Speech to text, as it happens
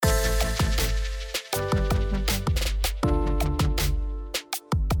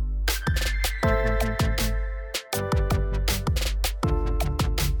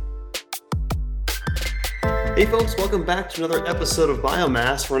Hey folks, welcome back to another episode of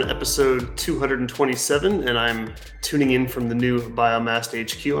Biomass. We're on episode 227, and I'm tuning in from the new Biomass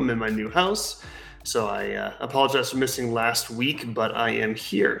HQ. I'm in my new house, so I apologize for missing last week, but I am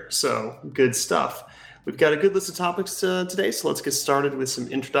here, so good stuff. We've got a good list of topics today, so let's get started with some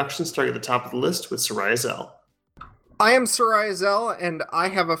introductions, starting at the top of the list with Soraya Zell. I am Soraya Zell, and I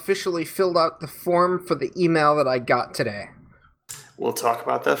have officially filled out the form for the email that I got today. We'll talk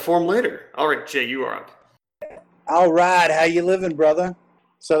about that form later. All right, Jay, you are up. All right, how you living, brother?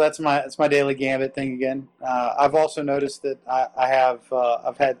 So that's my daily Gambit thing again. I've also noticed that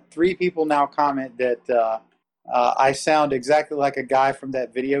I've had 3 people now comment that I sound exactly like a guy from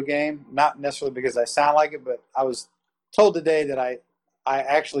that video game. Not necessarily because I sound like it, but I was told today that I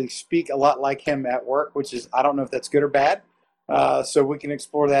actually speak a lot like him at work, which is, I don't know if that's good or bad. So we can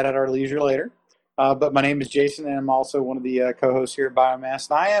explore that at our leisure later. But my name is Jason, and I'm also one of the co-hosts here at Biomass,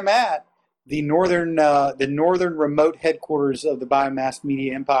 and I am at the northern remote headquarters of the Biomass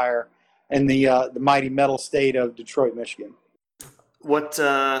Media Empire in the mighty metal state of Detroit, Michigan.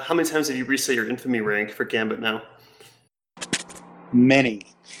 How many times have you reset your infamy rank for Gambit now? Many.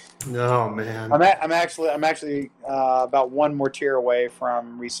 Oh man. I'm actually about one more tier away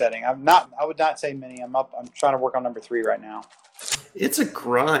from resetting. I would not say many. I'm trying to work on number 3 right now. It's a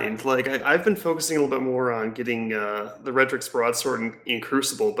grind. Like I've been focusing a little bit more on getting the Redrix Broadsword in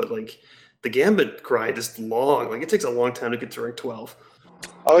Crucible, but like the Gambit grind is long. Like it takes a long time to get to rank 12.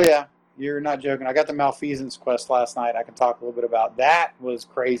 Oh yeah, you're not joking. I got the Malfeasance quest last night. I can talk a little bit about that. Was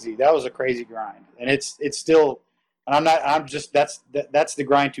crazy. That was a crazy grind, and it's still. And that's the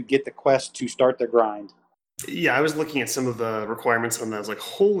grind to get the quest to start the grind. Yeah, I was looking at some of the requirements on that. I was like,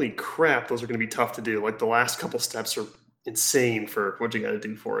 holy crap, those are going to be tough to do. Like the last couple steps are insane for what you got to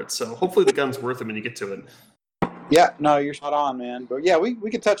do for it. So hopefully the gun's worth it when you get to it. Yeah, no, you're spot on, man. But yeah, we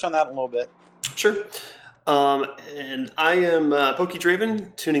can touch on that in a little bit. Sure. And I am Pokey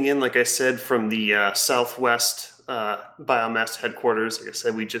Draven, tuning in, like I said, from the Southwest Biomass headquarters. Like I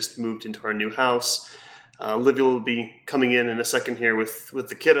said, we just moved into our new house. Livia will be coming in a second here with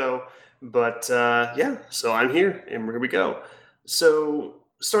the kiddo. But yeah, so I'm here, and here we go. So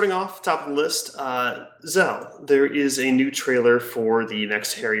starting off, top of the list, Zell, there is a new trailer for the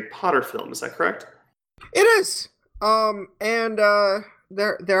next Harry Potter film. Is that correct? It is. And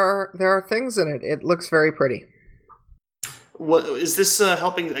there are things in it. It looks very pretty. What is this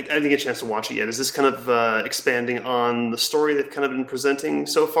helping? I didn't get a chance to watch it yet. Is this kind of expanding on the story they've kind of been presenting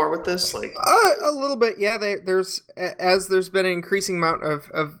so far with this? Like a little bit, yeah. There's been an increasing amount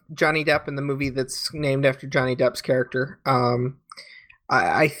of Johnny Depp in the movie that's named after Johnny Depp's character.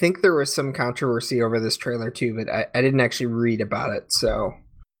 I think there was some controversy over this trailer too, but I didn't actually read about it. So,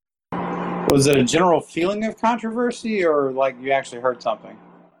 was it a general feeling of controversy, or like you actually heard something?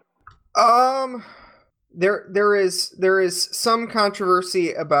 There is some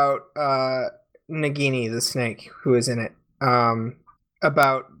controversy about Nagini the snake who is in it.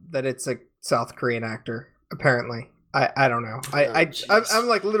 About that it's a South Korean actor. Apparently, I don't know. I'm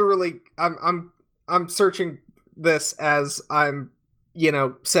like literally I'm searching this as I'm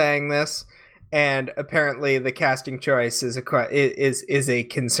saying this, and apparently the casting choice is a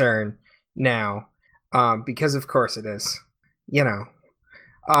concern now, because of course it is.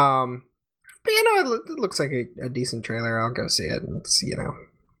 But it looks like a decent trailer. I'll go see it. It's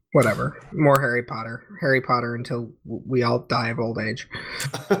whatever. More Harry Potter until we all die of old age.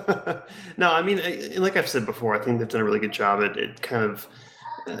 No, I mean, like I've said before, I think they've done a really good job at it. Kind of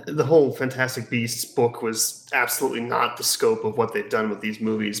the whole Fantastic Beasts book was absolutely not the scope of what they've done with these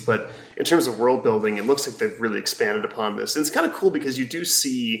movies, but in terms of world building, it looks like they've really expanded upon this. And it's kind of cool because you do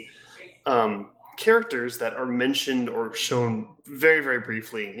see characters that are mentioned or shown very, very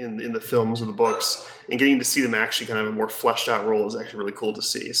briefly in the films or the books, and getting to see them actually kind of a more fleshed out role is actually really cool to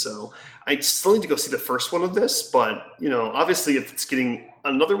see. So I still need to go see the first one of this, but obviously if it's getting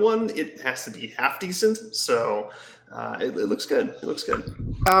another one, it has to be half decent. So it looks good. It looks good.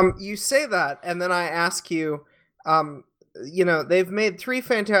 You say that, and then I ask you, they've made 3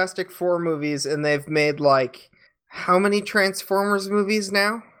 Fantastic Four movies, and they've made like how many Transformers movies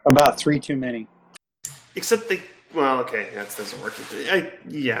now? About 3 too many. Except that doesn't work.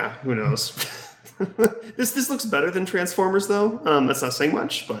 Yeah, who knows? This looks better than Transformers, though. That's not saying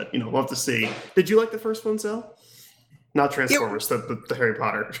much, but we'll have to see. Did you like the first one, Zell? Not Transformers, the Harry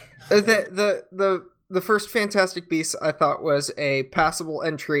Potter. The first Fantastic Beasts I thought was a passable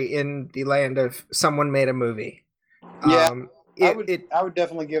entry in the land of someone made a movie. Yeah, I would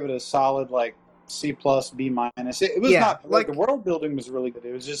definitely give it a solid like C+, B-. It was not like the world building was really good.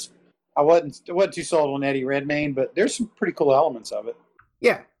 It was just I wasn't too sold on Eddie Redmayne, but there's some pretty cool elements of it.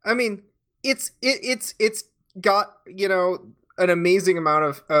 Yeah, I mean it's got, an amazing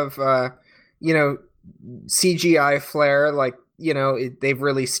amount of CGI flair. Like, they've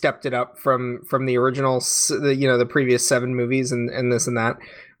really stepped it up from the original, the previous 7 movies and this and that.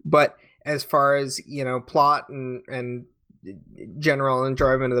 But as far as, plot and general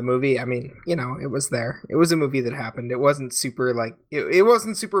enjoyment of the movie, I mean, it was there. It was a movie that happened. It wasn't super it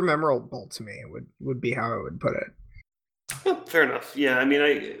wasn't super memorable to me. It would be how I would put it. Yeah, fair enough. Yeah, I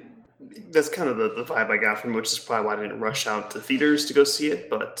mean, that's kind of the vibe I got from it, which is probably why I didn't rush out to theaters to go see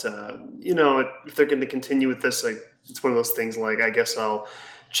it. But if they're going to continue with this, it's one of those things. Like, I guess I'll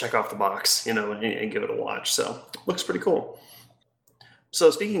check off the box, and give it a watch. So looks pretty cool. So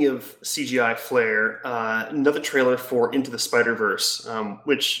speaking of CGI flair, another trailer for Into the Spider-Verse,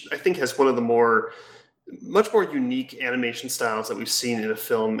 which I think has one of the much more unique animation styles that we've seen in a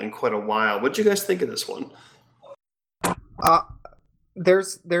film in quite a while. What did you guys think of this one?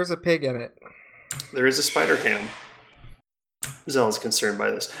 There's a pig in it. There is a Spider-Ham. Zell's concerned by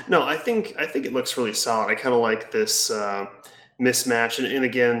this. No, I think it looks really solid. I kind of like this mismatch. And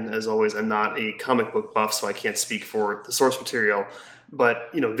again, as always, I'm not a comic book buff, so I can't speak for the source material. But,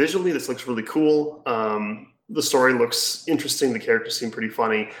 visually, this looks really cool. The story looks interesting. The characters seem pretty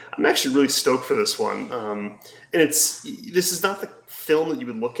funny. I'm actually really stoked for this one. And this is not the film that you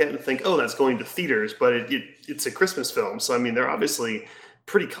would look at and think, oh, that's going to theaters, but it's a Christmas film. So, I mean, they're obviously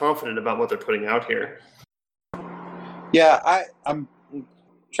pretty confident about what they're putting out here. Yeah, I'm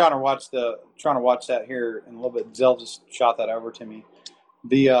trying to watch that here in a little bit. Zell just shot that over to me.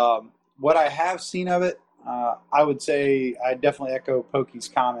 The what I have seen of it, I would say I definitely echo Pokey's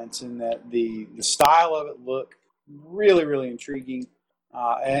comments in that the style of it looked really, really intriguing,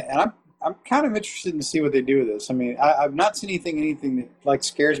 and I'm kind of interested to see what they do with this. I mean, I've not seen anything that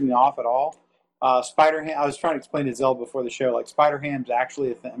scares me off at all. Spider-Ham, I was trying to explain to Zell before the show, Spider-Ham's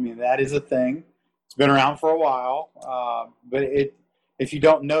actually a thing. I mean, that is a thing. It's been around for a while, but if you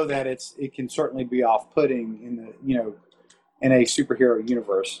don't know that, it can certainly be off-putting in a superhero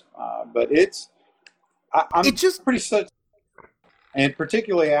universe. But I'm just pretty such, and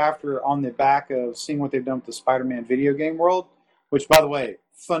particularly after on the back of seeing what they've done with the Spider-Man video game world, which, by the way,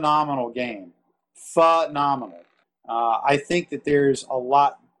 phenomenal game, phenomenal. I think that there's a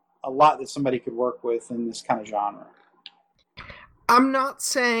lot that somebody could work with in this kind of genre. I'm not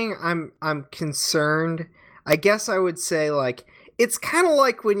saying I'm concerned. I guess I would say it's kind of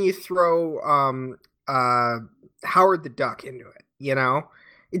like when you throw Howard the Duck into it.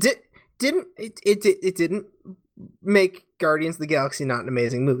 It didn't make Guardians of the Galaxy not an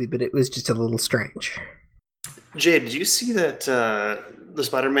amazing movie, but it was just a little strange. Jay, did you see that the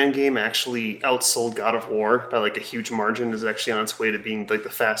Spider-Man game actually outsold God of War by a huge margin? Is actually on its way to being the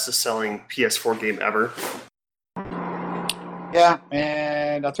fastest selling PS4 game ever. Yeah,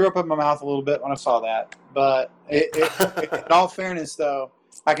 and I threw up in my mouth a little bit when I saw that. But in all fairness, though,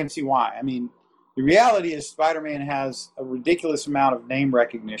 I can see why. I mean, the reality is Spider-Man has a ridiculous amount of name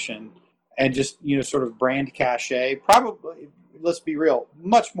recognition and just, sort of brand cachet. Probably, let's be real,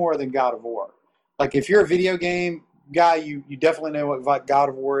 much more than God of War. If you're a video game guy, you definitely know what God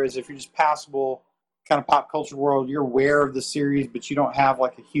of War is. If you're just passable kind of pop culture world, you're aware of the series, but you don't have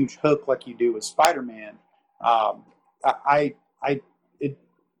a huge hook like you do with Spider-Man.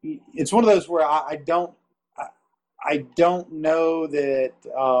 It's one of those where I don't know that.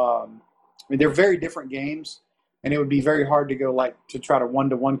 I mean, they're very different games, and it would be very hard to go to try to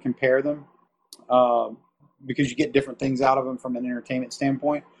one-to-one compare them because you get different things out of them from an entertainment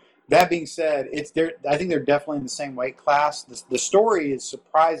standpoint. That being said, I think they're definitely in the same weight class. The story is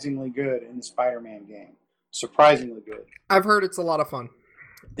surprisingly good in the Spider-Man game. Surprisingly good. I've heard it's a lot of fun.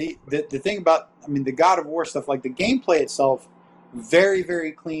 The thing about, the God of War stuff, the gameplay itself, very,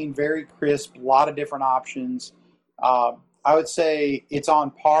 very clean, very crisp, a lot of different options. I would say it's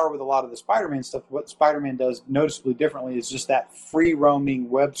on par with a lot of the Spider-Man stuff. What Spider-Man does noticeably differently is just that free-roaming,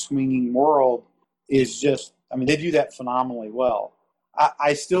 web-swinging world is just, they do that phenomenally well.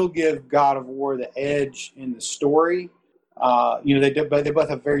 I still give God of War the edge in the story. They both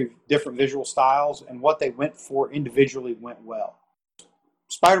have very different visual styles, and what they went for individually went well.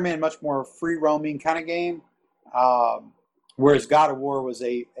 Spider-Man, much more free-roaming kind of game, whereas God of War was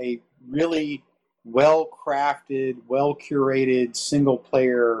a really well-crafted, well-curated,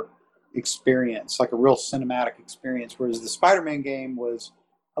 single-player experience, a real cinematic experience, whereas the Spider-Man game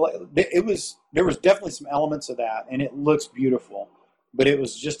there was definitely some elements of that, and it looks beautiful. But it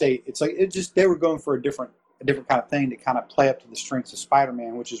was just they were going for a different kind of thing to kind of play up to the strengths of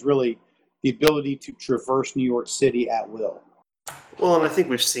Spider-Man, which is really the ability to traverse New York City at will. Well, and I think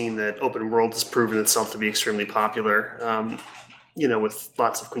we've seen that open world has proven itself to be extremely popular. with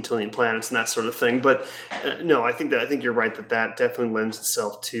lots of quintillion planets and that sort of thing. But no, I think you're right that definitely lends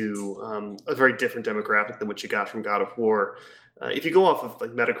itself to a very different demographic than what you got from God of War. If you go off of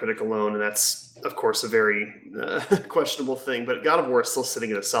like Metacritic alone, and that's of course a very questionable thing, but God of War is still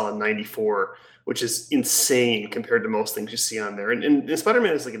sitting at a solid 94, which is insane compared to most things you see on there. And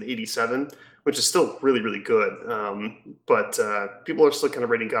Spider-Man is like an 87, which is still really, really good. But people are still kind of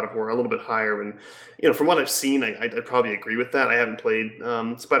rating God of War a little bit higher. And, from what I've seen, I'd probably agree with that. I haven't played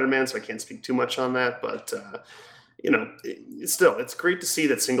Spider-Man, so I can't speak too much on that. But, it's great to see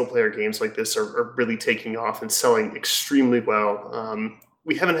that single-player games like this are really taking off and selling extremely well.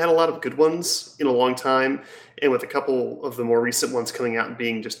 We haven't had a lot of good ones in a long time. And with a couple of the more recent ones coming out and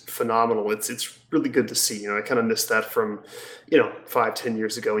being just phenomenal, it's really good to see. I kind of missed that from, 5-10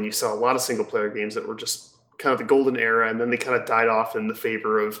 years ago, and you saw a lot of single player games that were just kind of the golden era, and then they kind of died off in the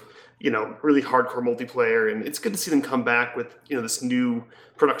favor of, really hardcore multiplayer. And it's good to see them come back with, this new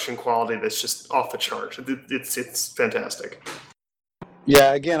production quality that's just off the chart. It's fantastic.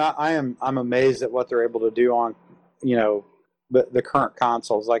 Yeah, again, I'm amazed at what they're able to do on, the current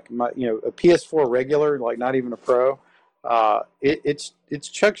consoles, like a PS4 regular, like not even a Pro. It's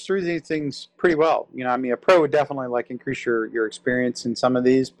chugs through these things pretty well. A Pro would definitely like increase your experience in some of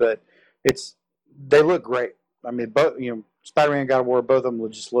these, but they look great. Both Spider-Man and God of War, both of them will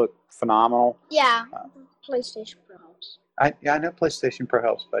just look phenomenal. Yeah, PlayStation Pro helps. I know PlayStation Pro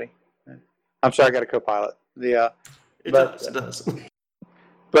helps, buddy. I'm sorry, I got a co-pilot. It does.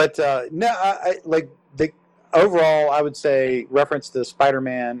 But no, I like the. Overall, I would say reference to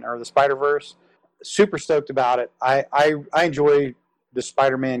Spider-Man or the Spider-Verse. Super stoked about it. I enjoy the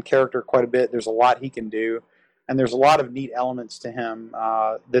Spider-Man character quite a bit. There's a lot he can do, and there's a lot of neat elements to him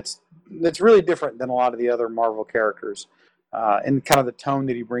that's really different than a lot of the other Marvel characters, and kind of the tone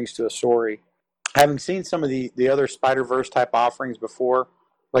that he brings to a story. Having seen some of the other Spider-Verse type offerings before,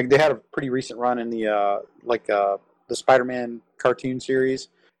 like they had a pretty recent run in the Spider-Man cartoon series.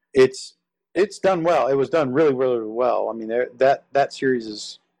 It's done well. It was done really, really well. That series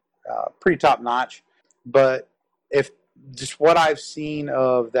is pretty top notch. But if just what I've seen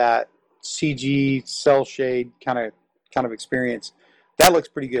of that CG cell shade kind of experience, that looks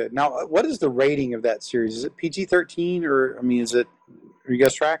pretty good. Now, what is the rating of that series? Is it PG-13 or is it? Are you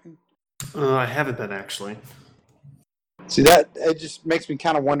guys tracking? I haven't been actually. See, that it just makes me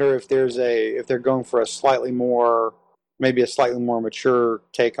kind of wonder if they're going for maybe a slightly more mature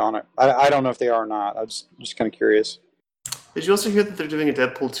take on it. I don't know if they are or not. I'm just kind of curious. Did you also hear that they're doing a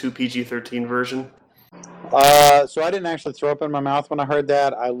Deadpool 2 PG-13 version? So I didn't actually throw up in my mouth when I heard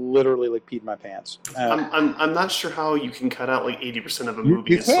that. I literally peed my pants. I'm not sure how you can cut out 80% of a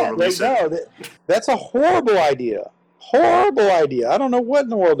movie. You can't. That's a horrible idea. Horrible idea. I don't know what in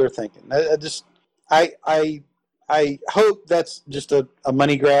the world they're thinking. I hope that's just a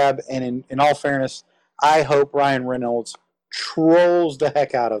money grab. And in all fairness, I hope Ryan Reynolds trolls the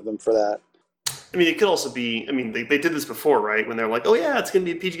heck out of them for that. It could also be, they did this before, right? When they're like, oh yeah, it's going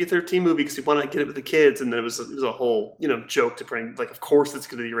to be a PG-13 movie because we want to get it with the kids. And then it was a whole, joke to bring, like, of course it's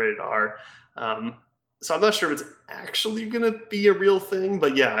going to be rated R. So I'm not sure if it's actually going to be a real thing,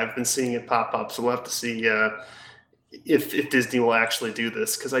 but yeah, I've been seeing it pop up. So we'll have to see if Disney will actually do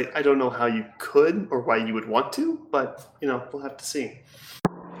this, because I don't know how you could or why you would want to, but, we'll have to see.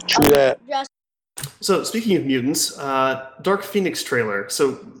 True that. So, speaking of mutants, Dark Phoenix trailer.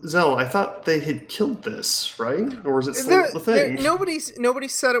 So, Zell, I thought they had killed this, right? Or was it still the thing? Nobody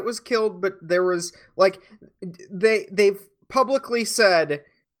said it was killed, but there was, they've publicly said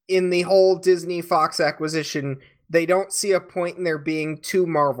in the whole Disney-Fox acquisition, they don't see a point in there being two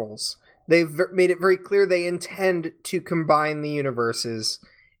Marvels. They've made it very clear they intend to combine the universes,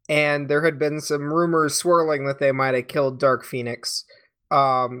 and there had been some rumors swirling that they might have killed Dark Phoenix,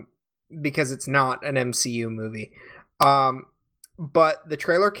 because it's not an MCU movie. But the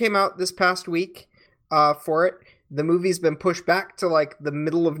trailer came out this past week for it. The movie's been pushed back to the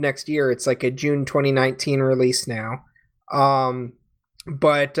middle of next year. It's a June 2019 release now.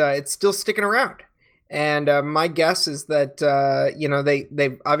 But it's still sticking around. And my guess is that,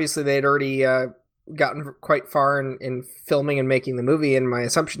 they obviously they'd already gotten quite far in filming and making the movie. And my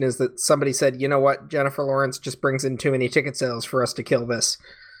assumption is that somebody said, you know what, Jennifer Lawrence just brings in too many ticket sales for us to kill this.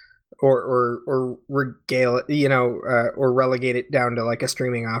 Or regale it, or relegate it down to a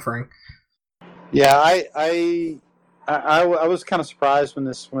streaming offering. Yeah, I was kind of surprised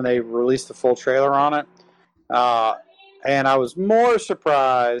when they released the full trailer on it, and I was more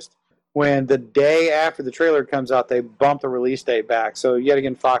surprised when the day after the trailer comes out they bump the release date back. So yet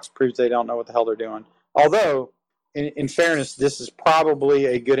again, Fox proves they don't know what the hell they're doing. Although, in fairness, this is probably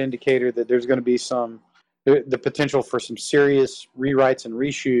a good indicator that there's going to be some the potential for some serious rewrites and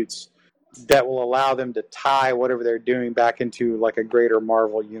reshoots that will allow them to tie whatever they're doing back into like a greater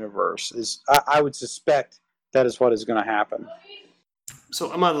Marvel universe. I would suspect that is what is going to happen.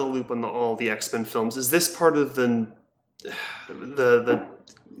 So I'm out of the loop on all the X-Men films. Is this part of the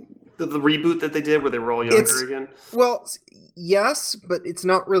reboot that they did where they were all younger again? Well, yes, but it's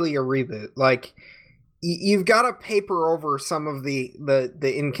not really a reboot. Like, you've got to paper over some of the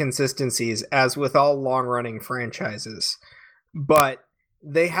inconsistencies, as with all long-running franchises. But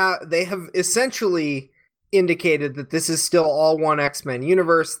they have essentially indicated that this is still all one X-Men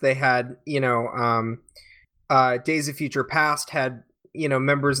universe. They had, Days of Future Past had,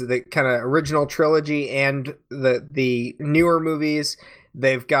 members of the kind of original trilogy and the newer movies.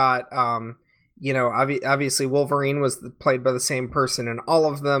 They've got, obviously Wolverine was played by the same person in all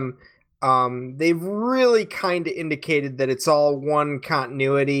of them. They've really kind of indicated that it's all one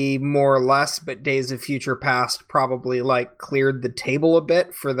continuity, more or less, but Days of Future Past probably like cleared the table a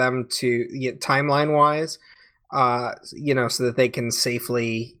bit for them to timeline wise, so that they can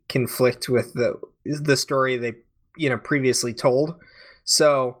safely conflict with the story they previously told.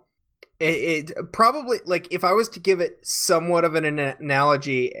 So it probably, like, if I was to give it somewhat of an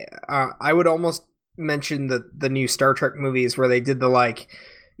analogy, I would almost mention the new Star Trek movies where they did the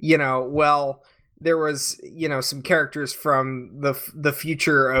there was some characters from the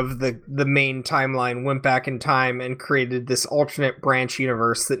future of the main timeline went back in time and created this alternate branch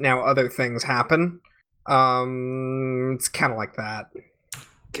universe that now other things happen. It's kind of like that.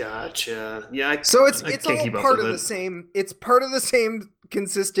 Gotcha. Yeah. It's all part of the same. It's part of the same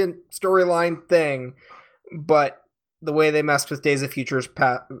consistent storyline thing, but the way they messed with Days of Future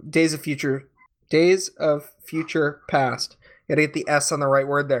Past. Gotta get the S on the right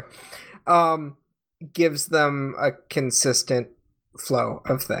word there. Gives them a consistent flow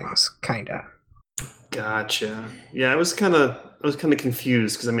of things, kinda. Gotcha. Yeah, I was kind of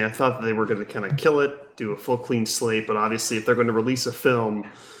confused because I thought that they were going to kind of kill it, do a full clean slate, but obviously if they're going to release a film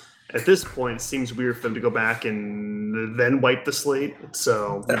at this point, it seems weird for them to go back and then wipe the slate.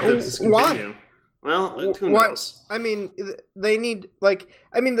 So this continue. Well, who knows? They need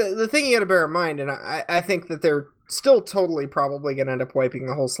the thing you got to bear in mind, and I think that they're still totally probably going to end up wiping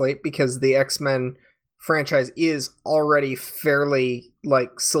the whole slate because the X-Men franchise is already fairly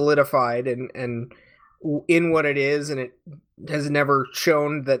solidified and in what it is, and it has never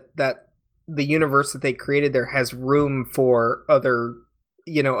shown that the universe that they created there has room for other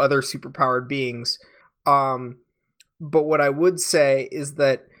superpowered beings. But what I would say is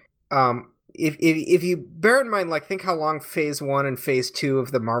that if you bear in mind, think how long Phase 1 and Phase 2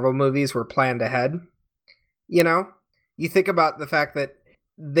 of the Marvel movies were planned ahead. You think about the fact that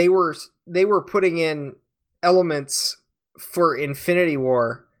they were putting in elements for Infinity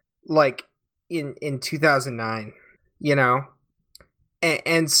War in 2009,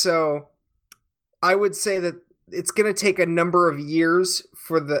 and so I would say that it's going to take a number of years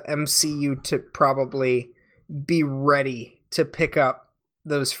for the MCU to probably be ready to pick up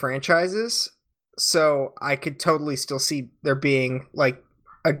those franchises. So I could totally still see there being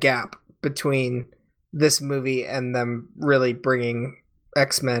a gap between this movie and them really bringing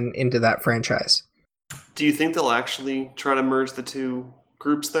X-Men into that franchise. Do you think they'll actually try to merge the two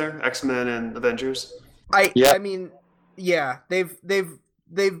groups there, X-Men and Avengers? Yeah,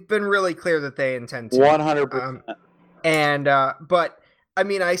 they've been really clear that they intend to. 100%. But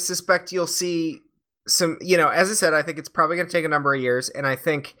I suspect you'll see some. As I said, I think it's probably going to take a number of years, and I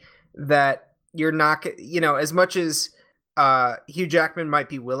think that you're not. As much as Hugh Jackman might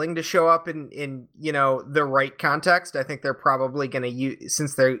be willing to show up in the right context, I think they're probably going to use,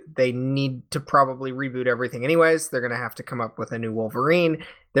 since they need to probably reboot everything anyways, they're going to have to come up with a new Wolverine.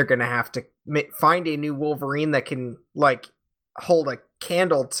 They're going to have to find a new Wolverine that can hold a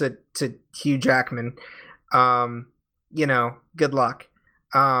candle to Hugh Jackman. Good luck.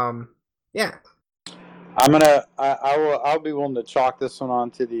 Yeah. I'll be willing to chalk this one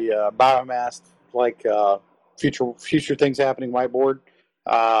on to the biomass future things happening whiteboard.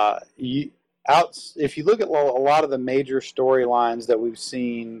 If you look at a lot of the major storylines that we've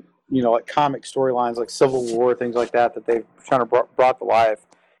seen, comic storylines like Civil War, things like that they've kind of brought to life.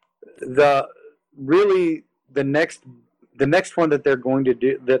 The next one that they're going to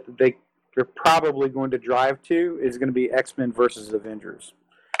do, that they're probably going to drive to, is going to be X-Men versus Avengers,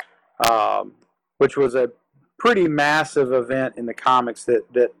 which was a pretty massive event in the comics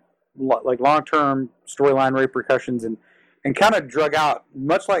that long-term storyline repercussions and kind of drug out,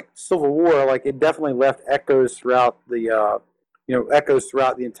 much like Civil War. It definitely left echoes throughout the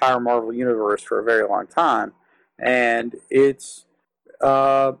entire Marvel universe for a very long time. And it's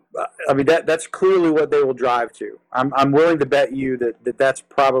I mean that's clearly what they will drive to. I'm willing to bet you that that's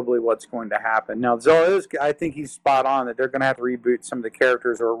probably what's going to happen. Now Zilla I think he's spot on that they're going to have to reboot some of the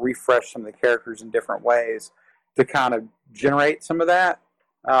characters or refresh some of the characters in different ways to kind of generate some of that.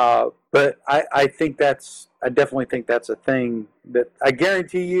 But I definitely think that's a thing that I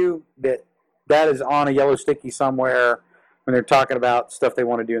guarantee you that is on a yellow sticky somewhere when they're talking about stuff they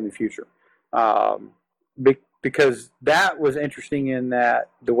want to do in the future. Because that was interesting in that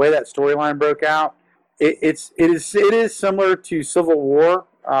the way that storyline broke out, it is similar to Civil War,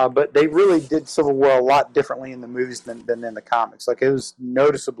 but they really did Civil War a lot differently in the movies than in the comics. Like, it was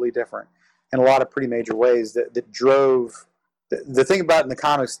noticeably different in a lot of pretty major ways that drove the thing about in the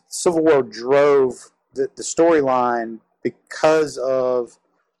comics. Civil War drove the storyline because of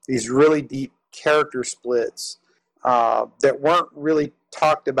these really deep character splits that weren't really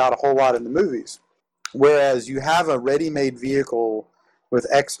talked about a whole lot in the movies. Whereas you have a ready-made vehicle with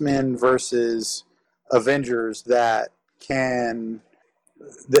X-Men versus Avengers that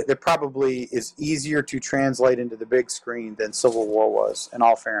probably is easier to translate into the big screen than Civil War was, in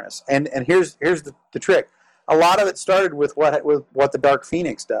all fairness. And here's the trick. A lot of it started with what the Dark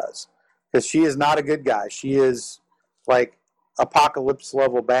Phoenix does, because she is not a good guy. She is like apocalypse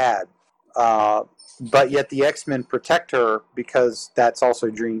level bad. But yet the X-Men protect her because that's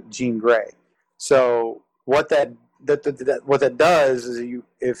also Jean Grey. So what that does is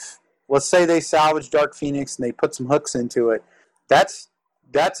if let's say they salvage Dark Phoenix and they put some hooks into it, that's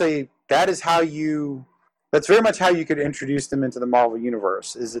very much how you could introduce them into the Marvel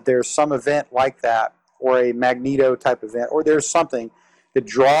Universe, is that there's some event like that, or a Magneto type event, or there's something that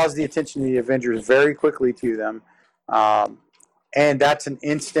draws the attention of the Avengers very quickly to them, and that's an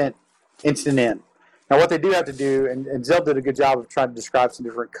instant in. Now, what they do have to do, and Zell did a good job of trying to describe some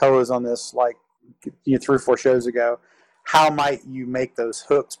different coas on this, like 3 or 4 shows ago. How might you make those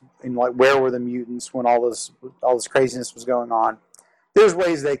hooks, and like where were the mutants when all this craziness was going on? There's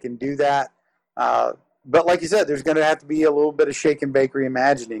ways they can do that, but like you said, there's going to have to be a little bit of shake and bake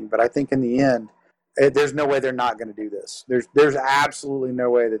reimagining. But I think in the end, there's no way they're not going to do this. There's absolutely no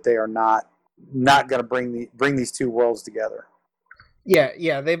way that they are not going to bring these two worlds together.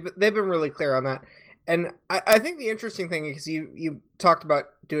 Yeah, they've been really clear on that. And I think the interesting thing is you talked about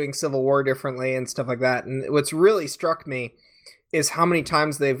doing Civil War differently and stuff like that. And what's really struck me is how many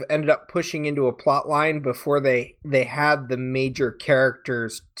times they've ended up pushing into a plot line before they had the major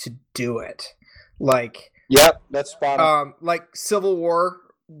characters to do it. Like, yep, that's spot on. Like Civil War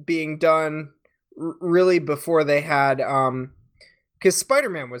being done really before they had, because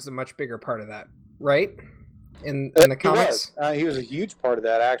Spider-Man was a much bigger part of that, right? In the comics, he was a huge part of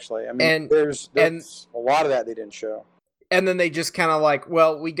that, actually. I mean, there's a lot of that they didn't show. And then they just kind of like,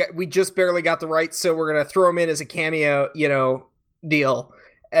 well, we just barely got the rights, so we're gonna throw him in as a cameo, deal.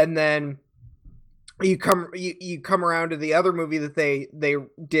 And then you come around to the other movie that they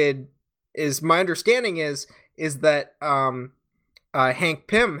did. Is my understanding is that Hank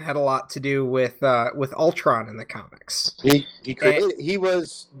Pym had a lot to do with Ultron in the comics. He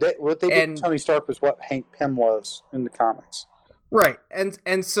was what they did to Tony Stark was what Hank Pym was in the comics. Right.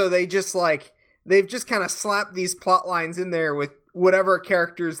 And so they've just kind of slapped these plot lines in there with whatever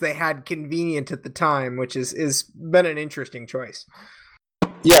characters they had convenient at the time, which is been an interesting choice.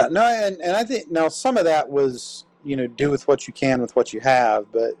 Yeah, no, and I think now some of that was, do with what you can with what you have,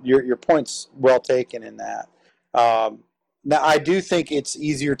 but your point's well taken in that. Now, I do think it's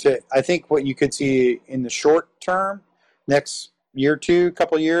easier I think what you could see in the short term, next year or two,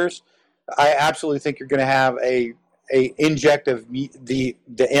 couple of years, I absolutely think you're going to have a inject of the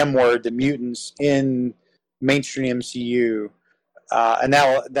M word, the mutants, in mainstream MCU, and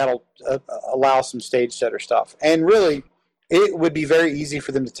that'll allow some stage setter stuff. And really, it would be very easy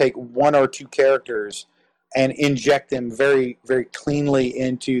for them to take 1 or 2 characters and inject them very, very cleanly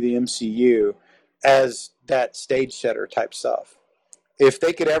into the MCU as that stage setter type stuff. If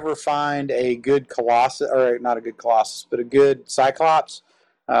they could ever find a good Colossus, or not a good Colossus, but a good Cyclops,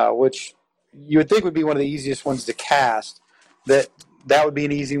 which you would think would be one of the easiest ones to cast, that would be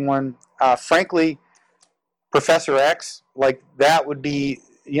an easy one. Frankly, Professor X, like that would be.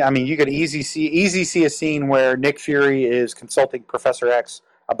 I mean, you could easy see a scene where Nick Fury is consulting Professor X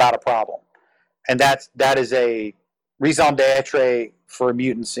about a problem, and that is a raison d'etre for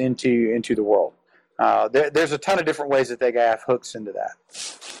mutants into the world. There's a ton of different ways that they have hooks into that.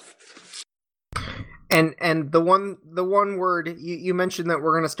 And the one word you mentioned that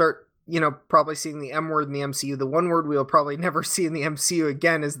we're going to start, probably seeing the M word in the MCU. The one word we'll probably never see in the MCU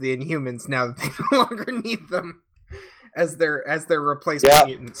again is the Inhumans. Now that they no longer need them as their replacement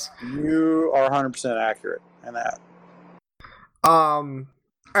mutants. You are 100% accurate in that. All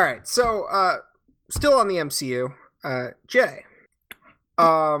right, so still on the MCU, Jay.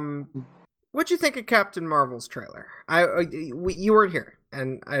 What'd you think of Captain Marvel's trailer? You weren't here,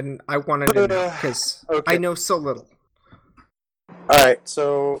 and I wanted to know because Okay. I know so little. All right,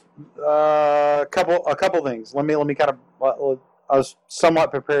 so a couple things. Let me kind of. I was somewhat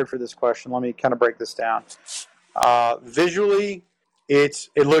prepared for this question. Let me kind of break this down. Visually, it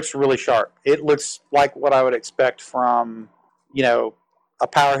looks really sharp. It looks like what I would expect from a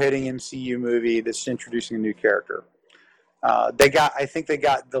power hitting MCU movie that's introducing a new character. I think they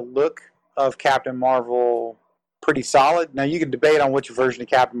got the look of Captain Marvel pretty solid. Now you can debate on which version of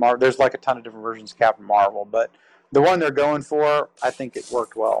Captain Marvel. There's like a ton of different versions of Captain Marvel, but the one they're going for, I think it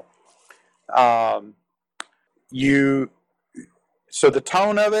worked well. So the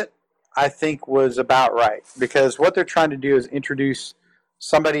tone of it, I think, was about right, because what they're trying to do is introduce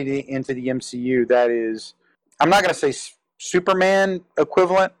somebody into the MCU that is, I'm not going to say Superman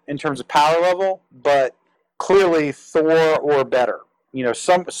equivalent in terms of power level, but clearly Thor or better.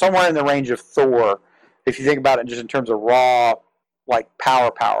 Somewhere in the range of Thor, if you think about it just in terms of raw, like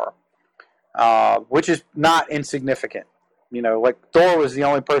power, which is not insignificant. Like Thor was the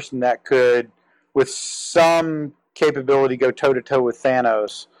only person that could, with some capability, go toe-to-toe with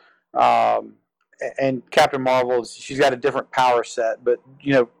Thanos. And Captain Marvel, she's got a different power set, but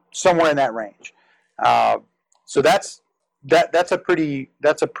somewhere in that range. So that's a pretty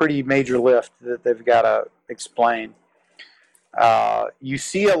major lift that they've got to explain. You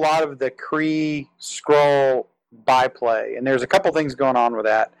see a lot of the Kree Skrull byplay, and there's a couple things going on with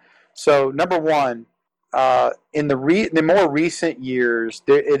that. So number one, in the more recent years,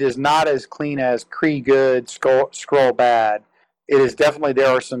 it is not as clean as Kree good, Skrull bad. It is definitely, there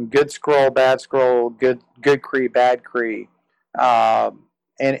are some good Skrull, bad Skrull, good Kree, bad Kree, and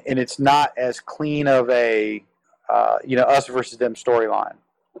it's not as clean of a us versus them storyline.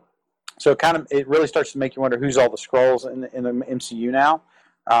 So it really starts to make you wonder who's all the Skrulls in the MCU now,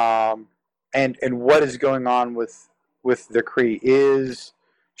 and what is going on with the Kree. Is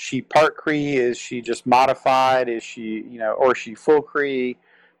she part Kree? Is she just modified? Is she or is she full Kree?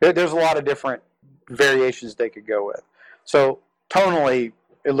 There's a lot of different variations they could go with. So tonally,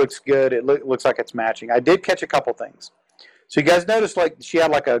 it looks good. It looks like it's matching. I did catch a couple things. So you guys noticed like she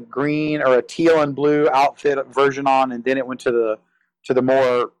had like a green or a teal and blue outfit version on, and then it went to the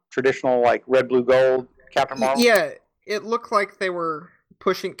more traditional like red, blue, gold Captain Marvel. Yeah, it looked like they were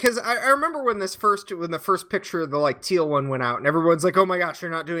pushing, because I remember when the first picture of the like teal one went out, and everyone's like, "Oh my gosh, they're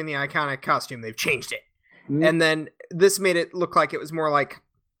not doing the iconic costume; they've changed it." Mm-hmm. And then this made it look like it was more like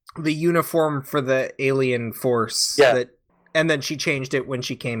the uniform for the alien force. Yeah. And then she changed it when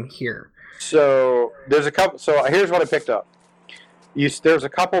she came here. So there's a couple. So here's what I picked up. There's a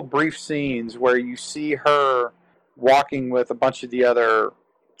couple brief scenes where you see her walking with a bunch of the other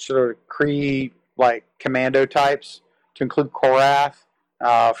sort of Kree like commando types, to include Korath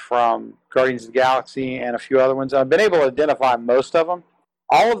from Guardians of the Galaxy and a few other ones. I've been able to identify most of them.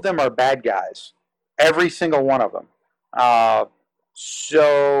 All of them are bad guys. Every single one of them.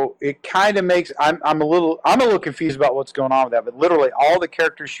 So it kind of makes I'm a little confused about what's going on with that. But literally all the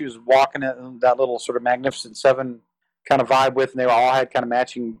characters she was walking in that little sort of Magnificent Seven kind of vibe with, and they all had kind of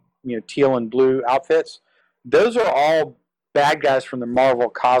matching teal and blue outfits. Those are all bad guys from the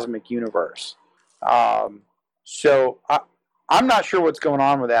Marvel Cosmic Universe. So I'm not sure what's going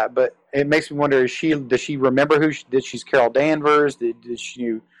on with that, but it makes me wonder: does she remember she's Carol Danvers? Was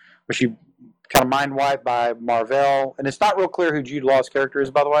she kind of mind wiped by Marvel? And it's not real clear who Jude Law's character is,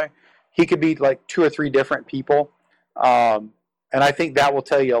 by the way. He could be like 2 or 3 different people, and I think that will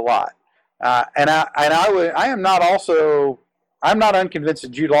tell you a lot. I'm not unconvinced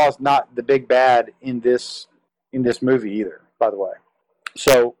that Jude Law is not the big bad in this movie either, by the way.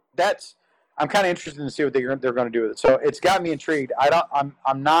 So I'm kind of interested to see what they're going to do with it. So it's got me intrigued. I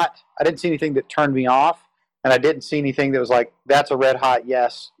didn't see anything that turned me off, and I didn't see anything that was like, that's a red hot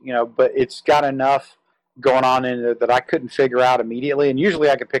yes, but it's got enough going on in it that I couldn't figure out immediately. And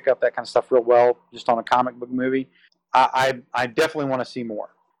usually I could pick up that kind of stuff real well just on a comic book movie. I definitely want to see more.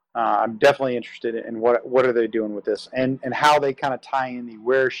 I'm definitely interested in what are they doing with this, and how they kind of tie in the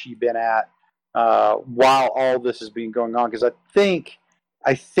where's she been at while all this is being going on, because I think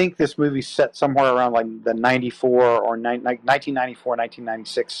this movie's set somewhere around like the 1994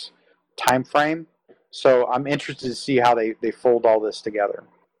 1996 time frame. So I'm interested to see how they fold all this together.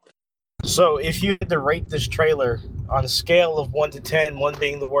 So if you had to rate this trailer on a scale of 1 to 10, 1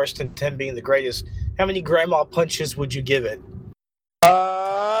 being the worst and 10 being the greatest, how many grandma punches would you give it?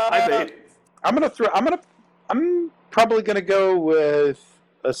 I'm probably gonna go with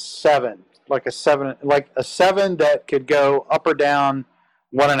a 7. like a 7, that could go up or down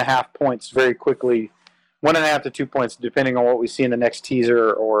 1.5 points very quickly, 1.5 to 2 points, depending on what we see in the next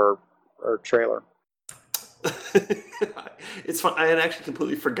teaser or trailer. It's fun. I had actually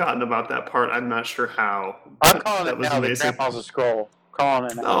completely forgotten about that part. I'm not sure how. I'm calling that it was now. The amazing. grandpa's a scroll.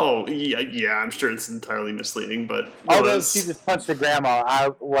 Calling it now. Oh yeah, I'm sure it's entirely misleading, but Although she just punched the grandma,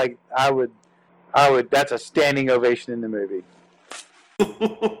 I would. That's a standing ovation in the movie.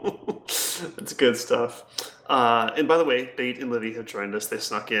 That's good stuff. And by the way, Bait and Livy have joined us. They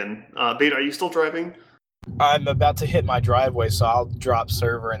snuck in. Bait, are you still driving? I'm about to hit my driveway, so I'll drop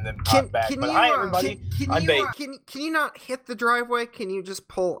server and then pop back. But hi, everybody. I'm Bait. Can you not hit the driveway? Can you just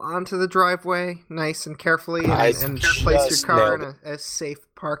pull onto the driveway nice and carefully and place your car in a safe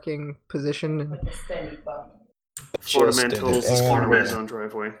parking position? Florida Man totals his Florida Man's own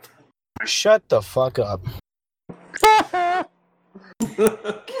driveway. Shut the fuck up.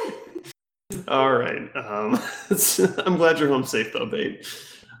 All right. I'm glad you're home safe, though, Bait.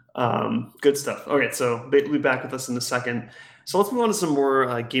 Good stuff. Okay, so Bait will be back with us in a second. So let's move on to some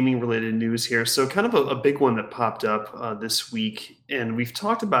more gaming-related news here. So kind of a big one that popped up this week, and we've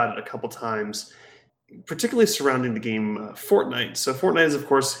talked about it a couple times, particularly surrounding the game Fortnite. So Fortnite is, of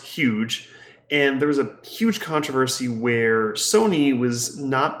course, huge. And there was a huge controversy where Sony was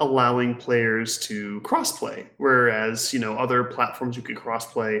not allowing players to crossplay, whereas other platforms you could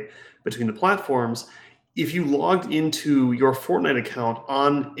crossplay between the platforms. If you logged into your Fortnite account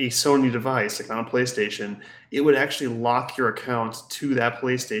on a Sony device, like on a PlayStation, it would actually lock your account to that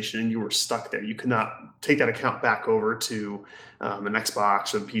PlayStation, and you were stuck there. You could not take that account back over to an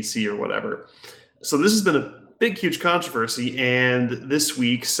Xbox or PC or whatever. So this has been a big, huge controversy, and this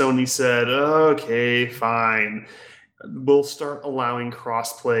week Sony said, okay, fine. We'll start allowing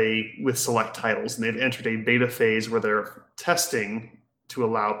crossplay with select titles, and they've entered a beta phase where they're testing to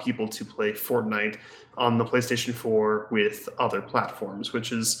allow people to play Fortnite on the PlayStation 4 with other platforms,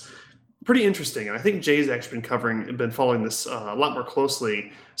 which is pretty interesting. And I think Jay's actually been following this a lot more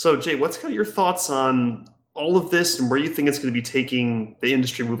closely. So Jay, what's kind of your thoughts on all of this and where you think it's going to be taking the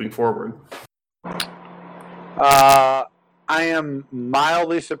industry moving forward? I am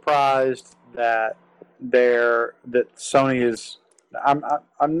mildly surprised that Sony is. I'm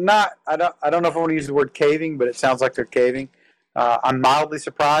not. I don't know if I want to use the word caving, but it sounds like they're caving. I'm mildly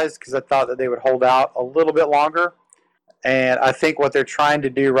surprised because I thought that they would hold out a little bit longer, and I think what they're trying to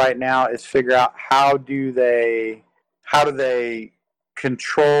do right now is figure out how do they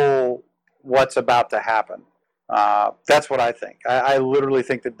control what's about to happen. That's what I think. I literally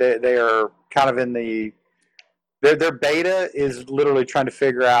think that they are kind of in the. Their beta is literally trying to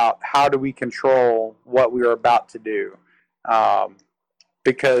figure out how do we control what we are about to do,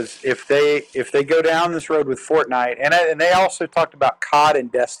 because if they go down this road with Fortnite, and they also talked about COD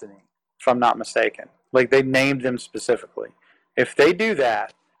and Destiny, if I'm not mistaken, like they named them specifically. If they do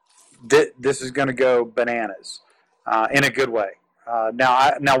that, this is going to go bananas in a good way.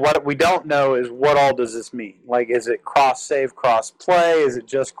 Now, what we don't know is what all does this mean? Like, is it cross save, cross play? Is it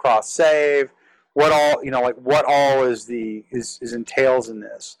just cross save? What all is entails in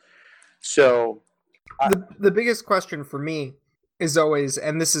this? So, the biggest question for me is always,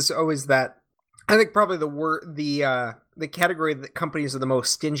 and this is always that I think probably the category that companies are the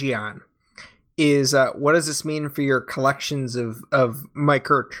most stingy on is what does this mean for your collections of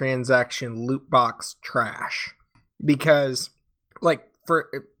microtransaction loot box trash? Because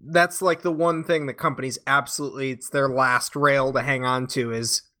that's like the one thing that companies absolutely, it's their last rail to hang on to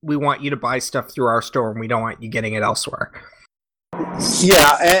is we want you to buy stuff through our store and we don't want you getting it elsewhere.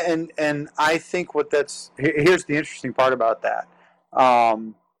 Yeah, and I think here's the interesting part about that.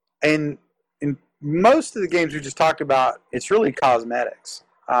 And in most of the games we just talked about, it's really cosmetics.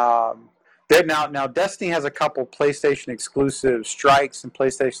 Now Destiny has a couple PlayStation exclusive strikes and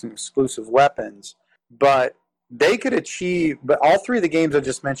PlayStation exclusive weapons, but they could achieve. But all three of the games I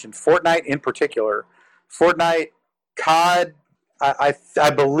just mentioned, Fortnite in particular, Fortnite, COD.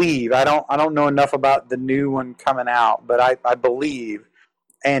 I believe I don't know enough about the new one coming out, but I believe,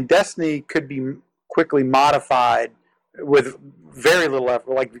 and Destiny could be quickly modified with very little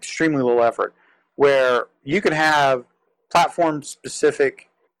effort, like extremely little effort, where you can have platform specific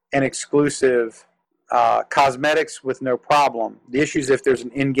and exclusive cosmetics with no problem. The issue is if there's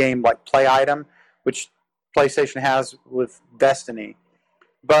an in-game like play item, which PlayStation has with Destiny,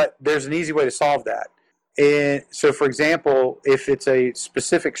 but there's an easy way to solve that. So, for example, if it's a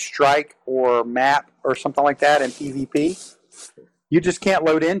specific strike or map or something like that in PvP, you just can't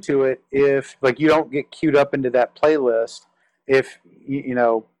load into it if you don't get queued up into that playlist if you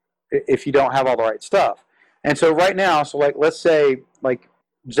don't have all the right stuff. And so right now, let's say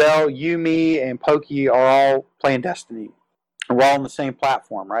Zell, you, me, and Pokey are all playing Destiny. And we're all on the same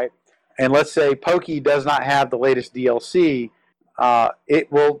platform, right? And let's say Pokey does not have the latest DLC.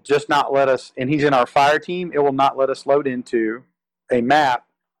 It will just not let us, and he's in our fire team, it will not let us load into a map.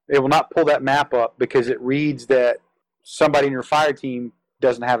 It will not pull that map up because it reads that somebody in your fire team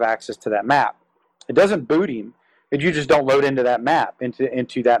doesn't have access to that map. It doesn't boot him. You just don't load into that map,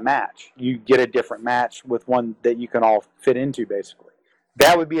 into that match. You get a different match with one that you can all fit into, basically.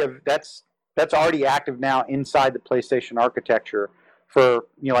 That would be that's already active now inside the PlayStation architecture for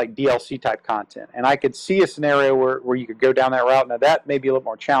like DLC type content. And I could see a scenario where you could go down that route. Now that may be a little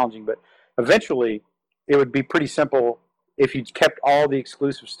more challenging, but eventually it would be pretty simple if you kept all the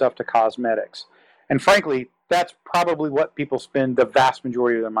exclusive stuff to cosmetics. And frankly, that's probably what people spend the vast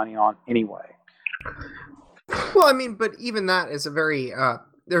majority of their money on anyway. Well, I mean, but even that is a very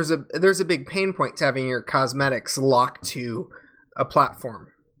there's a big pain point to having your cosmetics locked to a platform.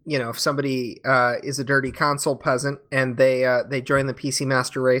 If somebody is a dirty console peasant and they join the PC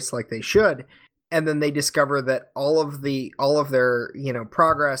Master Race like they should, and then they discover that all of their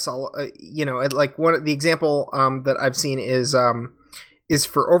progress, like one of the example that I've seen is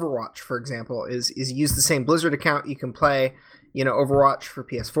for Overwatch, for example, is use the same Blizzard account. You can play Overwatch for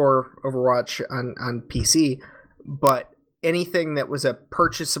PS4, Overwatch on PC, but anything that was a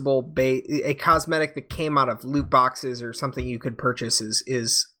purchasable a cosmetic that came out of loot boxes or something you could purchase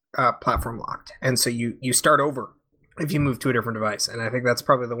is platform locked, and so you start over if you move to a different device. And I think that's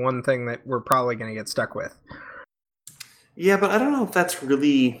probably the one thing that we're probably going to get stuck with. Yeah, but I don't know if that's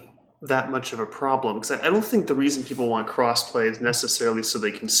really that much of a problem, because I don't think the reason people want crossplay is necessarily so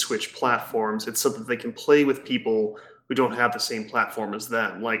they can switch platforms. It's so that they can play with people who don't have the same platform as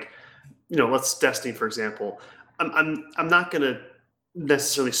them. Like, let's Destiny, for example. I'm not going to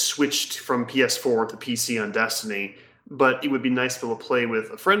necessarily switch from PS4 to PC on Destiny, but it would be nice to be able to play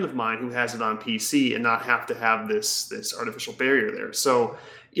with a friend of mine who has it on PC and not have to have this artificial barrier there. So,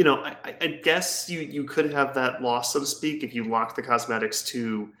 I guess you could have that loss, so to speak, if you lock the cosmetics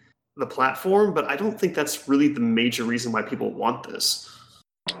to the platform, but I don't think that's really the major reason why people want this.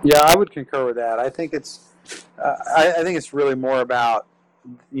 Yeah, I would concur with that. I think it's really more about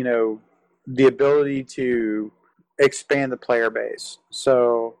the ability to expand the player base.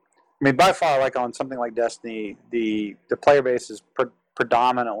 So, I mean, by far, like on something like Destiny, the player base is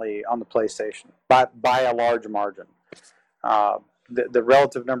predominantly on the PlayStation by a large margin. The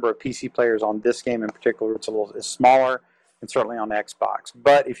relative number of PC players on this game in particular is smaller, and certainly on Xbox.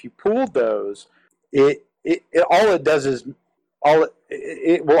 But if you pooled those, it will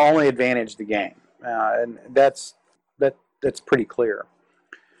only advantage the game, and that's pretty clear.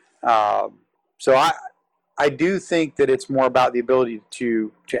 So I do think that it's more about the ability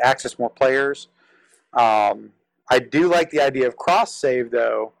to access more players. I do like the idea of cross save,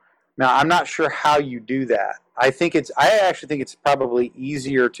 though. Now, I'm not sure how you do that. I actually think it's probably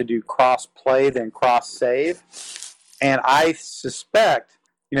easier to do cross play than cross save. And I suspect,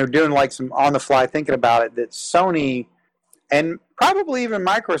 doing like some on the fly thinking about it, that Sony and probably even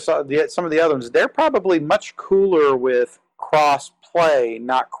Microsoft, some of the other ones, they're probably much cooler with cross play,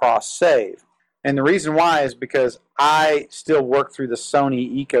 not cross save. And the reason why is because I still work through the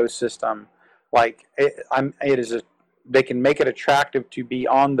Sony ecosystem. Like they can make it attractive to be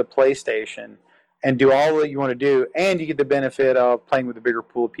on the PlayStation and do all that you want to do, and you get the benefit of playing with a bigger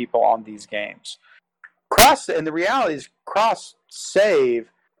pool of people on these games. And the reality is, cross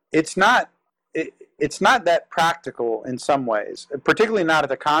save, it's not that practical in some ways, particularly not at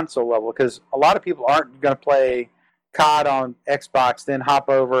the console level, because a lot of people aren't going to play COD on Xbox, then hop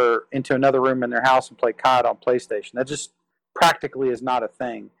over into another room in their house and play COD on PlayStation. That just practically is not a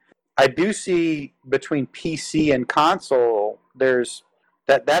thing. I do see between PC and console, that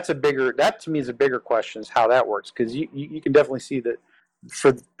to me is a bigger question, is how that works, because you can definitely see that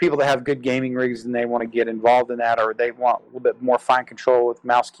for people that have good gaming rigs and they want to get involved in that, or they want a little bit more fine control with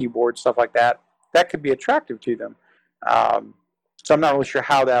mouse, keyboard, stuff like that, that could be attractive to them. So I'm not really sure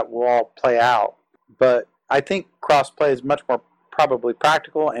how that will all play out, but I think crossplay is much more probably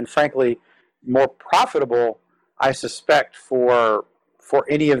practical and, frankly, more profitable, I suspect, for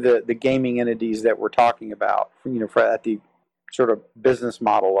any of the gaming entities that we're talking about, at the sort of business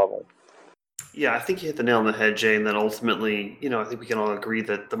model level. Yeah, I think you hit the nail on the head, Jay, and that ultimately, I think we can all agree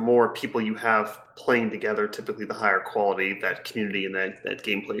that the more people you have playing together, typically the higher quality that community and that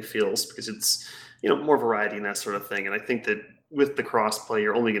gameplay feels, because it's, more variety and that sort of thing. And I think that with the crossplay,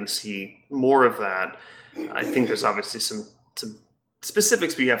 you're only going to see more of that. I think there's obviously some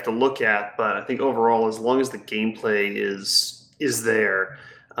specifics we have to look at, but I think overall, as long as the gameplay is there,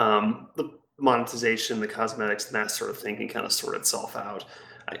 the monetization, the cosmetics, and that sort of thing can kind of sort itself out.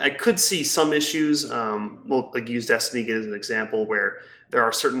 I could see some issues. Well, like use Destiny as an example, where there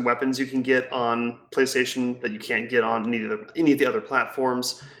are certain weapons you can get on PlayStation that you can't get on any of the other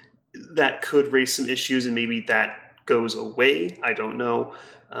platforms. That could raise some issues, and maybe that goes away. I don't know.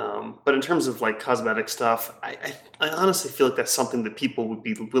 But in terms of like cosmetic stuff, I honestly feel like that's something that people would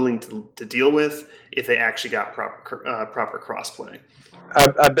be willing to deal with if they actually got proper crossplay.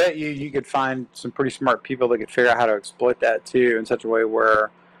 I bet you could find some pretty smart people that could figure out how to exploit that too in such a way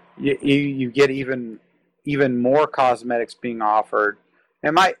where you get even more cosmetics being offered.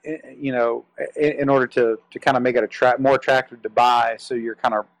 It might, in order to kind of make it more attractive to buy, so you're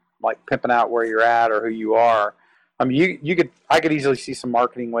kind of like pimping out where you're at or who you are. I mean, I could easily see some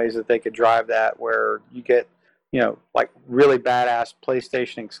marketing ways that they could drive that, where you get, like really badass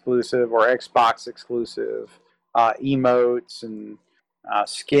PlayStation exclusive or Xbox exclusive emotes and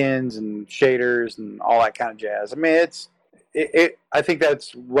skins and shaders and all that kind of jazz. I mean, I think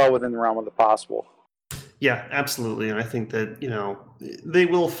that's well within the realm of the possible. Yeah, absolutely. And I think that, they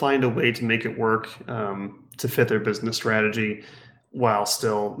will find a way to make it work to fit their business strategy while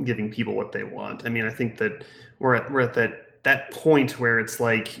still giving people what they want. I mean, I think that we're at that point where it's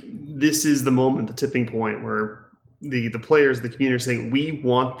like, this is the moment, the tipping point where the players, the community are saying, we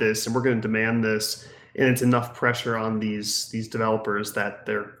want this and we're going to demand this. And it's enough pressure on these developers that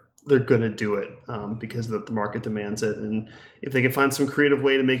they're going to do it because the market demands it. And if they can find some creative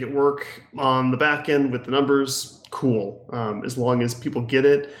way to make it work on the back end with the numbers, cool. As long as people get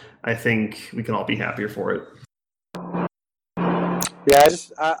it, I think we can all be happier for it. Yeah,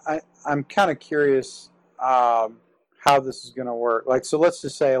 I'm kind of curious how this is going to work. Like, so let's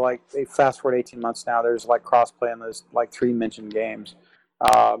just say, like, fast forward 18 months now, there's like crossplay in those like 3 mentioned games.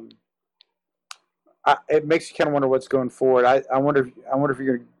 It makes you kind of wonder what's going forward. I wonder if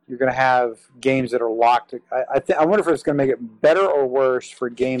you're going to have games that are locked. I wonder if it's going to make it better or worse for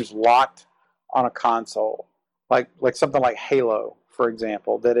games locked on a console, like something like Halo, for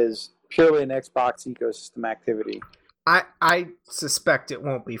example, that is purely an Xbox ecosystem activity. I suspect it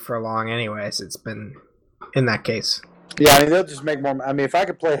won't be for long anyways. It's been in that case. Yeah, I mean, they'll just make more. I mean, if I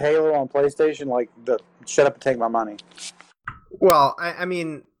could play Halo on PlayStation, shut up and take my money. Well, I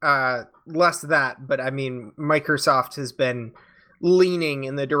mean, less that, but I mean, Microsoft has been leaning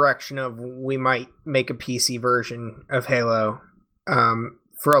in the direction of we might make a PC version of Halo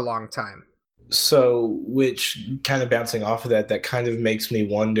for a long time. So, which kind of bouncing off of that kind of makes me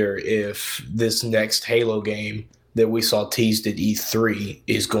wonder if this next Halo game that we saw teased at E3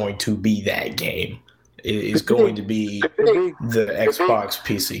 is going to be that game. It is going to be the Xbox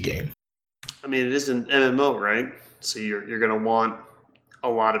PC game. I mean, it is an MMO, right? So you're going to want a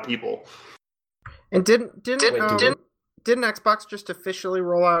lot of people. And didn't Xbox just officially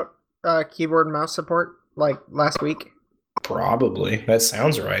roll out keyboard and mouse support like last week? Probably. That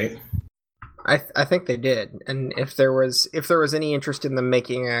sounds right. I think they did. And if there was any interest in them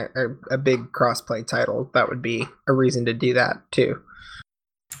making a big crossplay title, that would be a reason to do that too.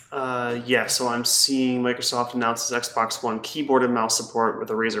 Yeah, so I'm seeing Microsoft announces Xbox One keyboard and mouse support with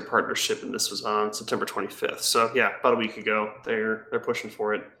a Razer partnership, and this was on September 25th. So yeah, about a week ago, they're pushing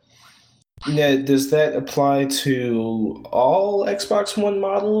for it. Now, does that apply to all Xbox One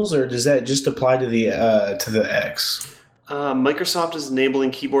models, or does that just apply to the X? Microsoft is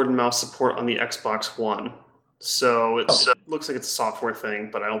enabling keyboard and mouse support on the Xbox One. So it looks like it's a software thing,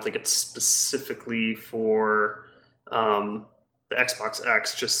 but I don't think it's specifically for the Xbox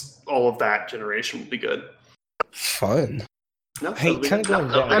X. Just all of that generation will be good. Fun. No, hey, kind of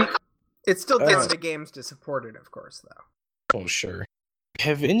going down. It's still down to games to support it, of course, though. Oh, sure.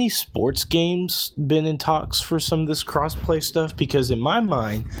 Have any sports games been in talks for some of this crossplay stuff? Because in my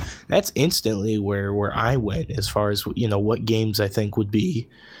mind, that's instantly where I went as far as what games I think would be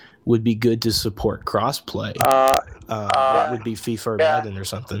good to support crossplay. Would be FIFA or Madden or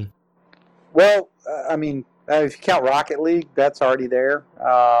something. Well, I mean, if you count Rocket League, that's already there.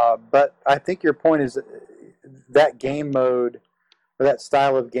 But I think your point is that game mode or that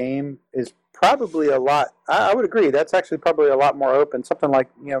style of game is probably a lot. I would agree. That's actually probably a lot more open. Something like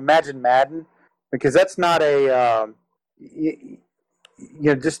imagine Madden, because that's not a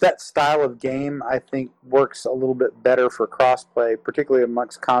just that style of game. I think works a little bit better for crossplay, particularly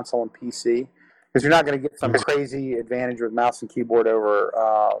amongst console and PC, because you're not going to get some crazy advantage with mouse and keyboard over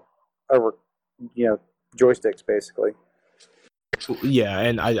joysticks, basically. Yeah,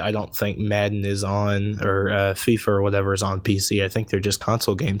 and I don't think Madden is on, or FIFA or whatever is on PC. I think they're just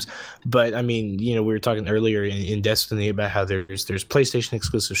console games. But, I mean, we were talking earlier in Destiny about how there's PlayStation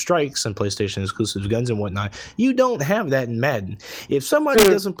exclusive strikes and PlayStation exclusive guns and whatnot. You don't have that in Madden. If somebody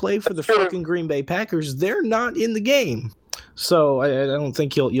doesn't play for the fucking Green Bay Packers, they're not in the game. So I don't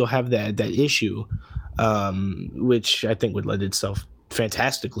think you'll have that issue, which I think would lend itself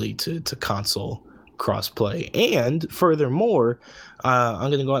fantastically to console crossplay. And furthermore,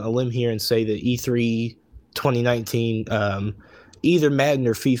 I'm going to go out on a limb here and say that E3 2019, either Madden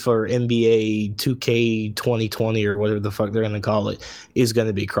or FIFA or NBA 2K 2020 or whatever the fuck they're going to call it, is going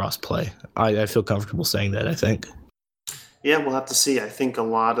to be crossplay. I feel comfortable saying that, I think. Yeah, we'll have to see. I think a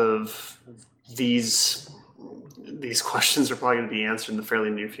lot of these questions are probably going to be answered in the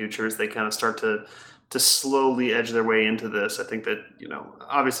fairly near future as they kind of start to slowly edge their way into this. I think that,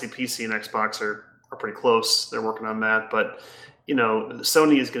 obviously PC and Xbox are pretty close. They're working on that, but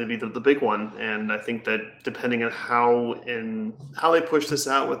Sony is going to be the big one. And I think that depending on how they push this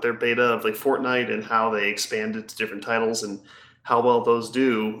out with their beta of like Fortnite and how they expand it to different titles and how well those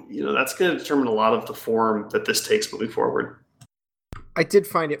do, that's going to determine a lot of the form that this takes moving forward. I did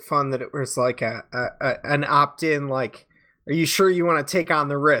find it fun that it was like an opt-in, like, are you sure you want to take on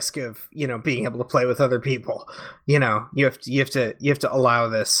the risk of, being able to play with other people? You have to allow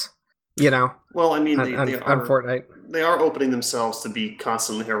this, Well, I mean, on Fortnite. They are opening themselves to be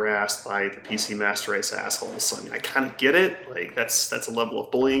constantly harassed by the PC Master Race assholes. So, I mean, I kind of get it. Like, that's a level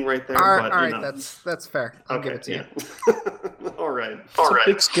of bullying right there. All right, that's fair. I'll give it to you. All right. It's a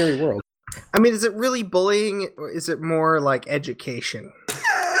big, scary world. I mean, is it really bullying, or is it more like education?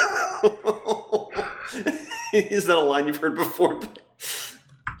 Is that a line you've heard before?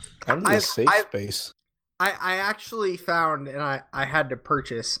 I'm in a safe space. I actually found, and I had to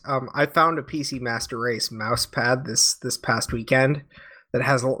purchase, I found a PC Master Race mouse pad this past weekend that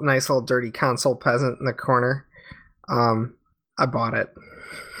has a nice little dirty console peasant in the corner. I bought it.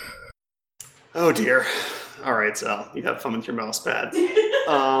 Oh dear. All right, Sal, you have fun with your mouse pad.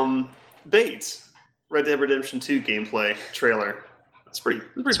 Bates, Red Dead Redemption 2 gameplay trailer. That's pretty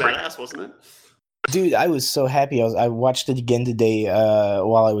badass, wasn't it? Dude, I was so happy. I watched it again today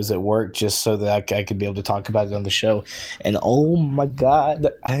while I was at work just so that I could be able to talk about it on the show. And oh my God,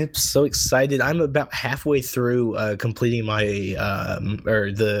 I'm so excited. I'm about halfway through completing my the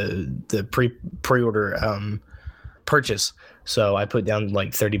pre-order purchase. So I put down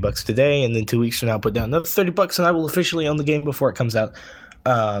like $30 today, and then 2 weeks from now I'll put down another $30 and I will officially own the game before it comes out.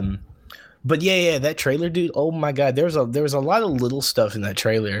 But yeah, that trailer, dude. Oh my God, there was a lot of little stuff in that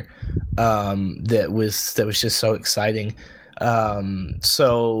trailer that was just so exciting.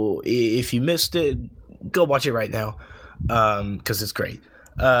 So if you missed it, go watch it right now because it's great.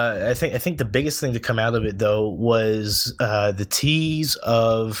 I think the biggest thing to come out of it though was the tease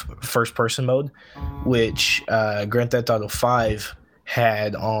of first person mode, which Grand Theft Auto 5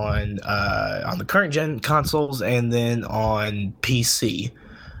 had on the current gen consoles and then on PC.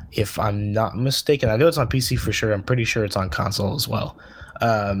 If I'm not mistaken, I know it's on PC for sure. I'm pretty sure it's on console as well.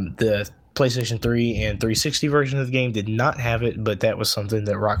 The PlayStation 3 and 360 version of the game did not have it, but that was something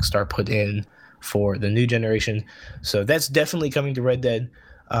that Rockstar put in for the new generation. So that's definitely coming to Red Dead.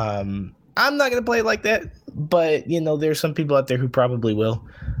 I'm not going to play it like that, but, there's some people out there who probably will.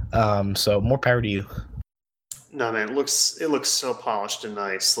 So more power to you. No, man, it looks so polished and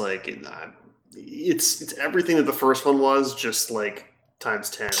nice. Like, it's everything that the first one was, just like, times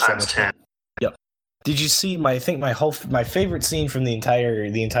 10. Yep. Did you see my favorite scene from the entire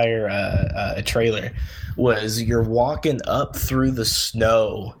trailer was you're walking up through the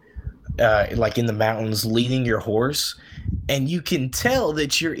snow, like in the mountains, leading your horse, and you can tell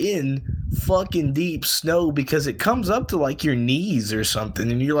that you're in fucking deep snow because it comes up to like your knees or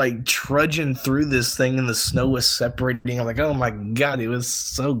something, and you're like trudging through this thing, and the snow was separating. I'm like, oh my God, it was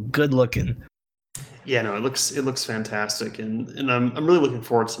so good looking. Yeah, no, it looks fantastic, and I'm really looking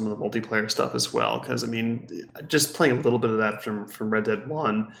forward to some of the multiplayer stuff as well. Because I mean, just playing a little bit of that from Red Dead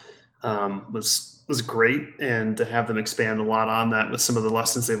 1 was great, and to have them expand a lot on that with some of the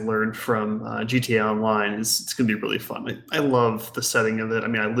lessons they've learned from GTA Online it's going to be really fun. I love the setting of it. I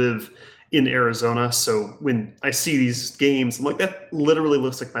mean, I live in Arizona, so when I see these games, I'm like, that literally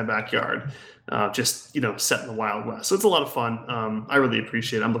looks like my backyard. Just set in the Wild West. So it's a lot of fun. I really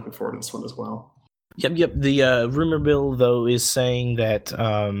appreciate it. I'm looking forward to this one as well. Yep. The rumor mill, though, is saying that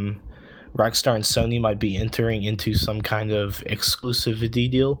Rockstar and Sony might be entering into some kind of exclusivity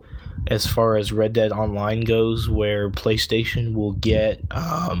deal as far as Red Dead Online goes, where PlayStation will get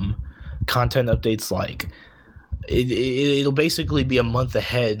content updates like it'll basically be a month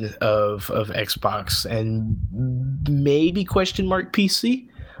ahead of Xbox and maybe PC.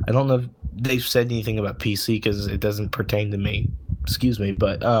 I don't know if they've said anything about PC because it doesn't pertain to me. Excuse me,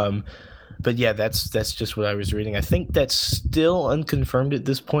 But yeah, that's just what I was reading. I think that's still unconfirmed at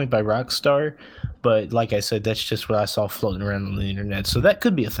this point by Rockstar, but like I said, that's just what I saw floating around on the internet. So that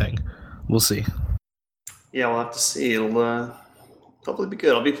could be a thing. We'll see. Yeah, we'll have to see. It'll probably be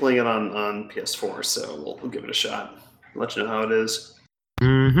good. I'll be playing it on PS4, so we'll give it a shot. Let you know how it is.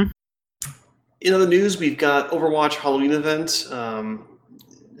 Mm-hmm. In other news, we've got Overwatch Halloween event.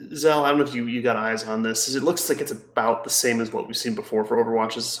 Zell, I don't know if you got eyes on this. It looks like it's about the same as what we've seen before for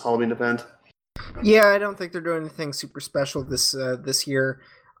Overwatch's Halloween event. Yeah, I don't think they're doing anything super special this year.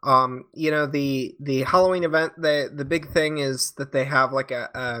 The Halloween event, the big thing is that they have like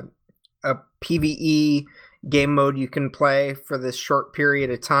a PvE game mode you can play for this short period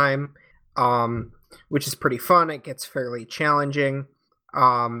of time, which is pretty fun. It gets fairly challenging.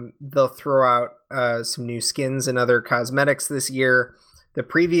 They'll throw out some new skins and other cosmetics this year. The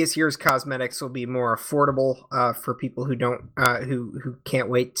previous year's cosmetics will be more affordable for people who don't who can't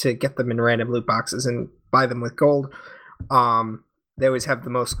wait to get them in random loot boxes and buy them with gold. They always have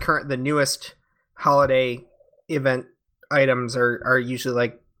the newest holiday event items are usually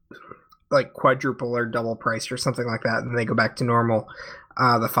like quadruple or double price or something like that, and they go back to normal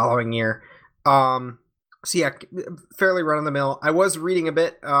the following year. So yeah, fairly run of the mill. I was reading a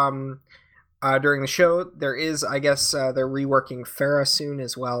bit during the show. There is, I guess, they're reworking Pharah soon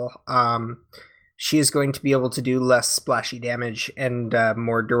as well. She is going to be able to do less splashy damage and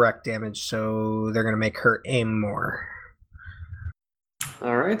more direct damage, so they're going to make her aim more.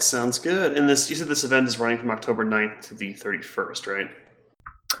 All right, sounds good. And you said this event is running from October 9th to the 31st,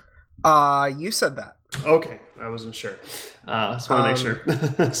 right? You said that. Okay, I wasn't sure. Just want to make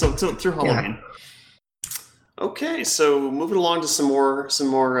sure. So through Halloween. Yeah. Okay, so moving along to some more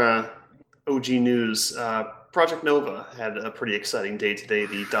OG news. Project Nova had a pretty exciting day today.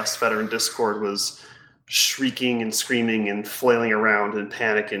 The Dust veteran Discord was shrieking and screaming and flailing around in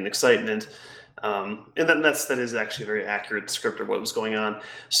panic and excitement. And that is actually a very accurate descriptor of what was going on.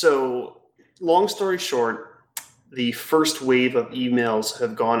 So, long story short, the first wave of emails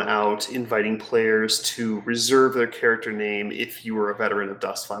have gone out inviting players to reserve their character name if you were a veteran of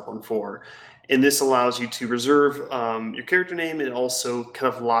Dust 514. And this allows you to reserve your character name, and also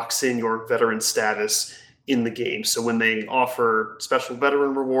kind of locks in your veteran status in the game. So when they offer special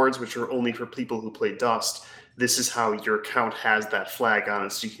veteran rewards, which are only for people who play Dust, this is how your account has that flag on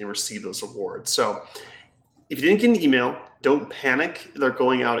it, so you can receive those rewards. So if you didn't get an email, don't panic. They're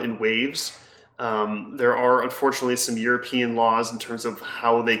going out in waves. There are, unfortunately, some European laws in terms of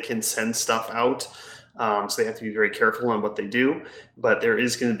how they can send stuff out. So they have to be very careful on what they do. But there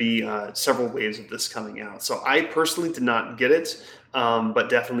is going to be several waves of this coming out. So I personally did not get it, but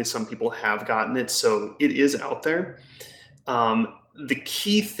definitely some people have gotten it. So it is out there. The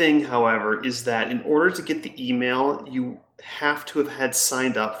key thing, however, is that in order to get the email, you have to have had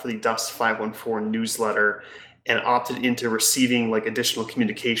signed up for the Dust 514 newsletter and opted into receiving like additional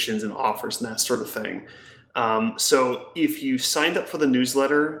communications and offers and that sort of thing. So if you signed up for the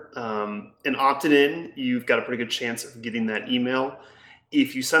newsletter and opted in, you've got a pretty good chance of getting that email.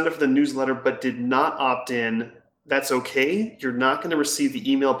 If you signed up for the newsletter but did not opt in, that's okay. You're not going to receive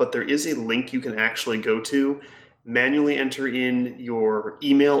the email, but there is a link you can actually go to. Manually enter in your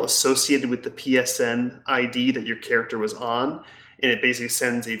email associated with the PSN ID that your character was on, and it basically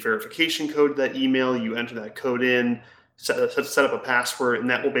sends a verification code to that email. You enter that code in, set up a password, and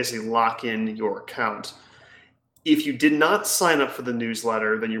that will basically lock in your account. If you did not sign up for the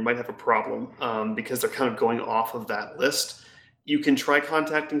newsletter, then you might have a problem because they're kind of going off of that list. You can try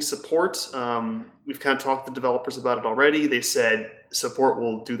contacting support. We've kind of talked to developers about it already. They said support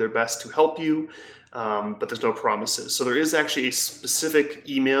will do their best to help you, but there's no promises. So there is actually a specific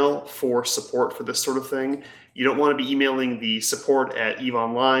email for support for this sort of thing. You don't want to be emailing the support at EVE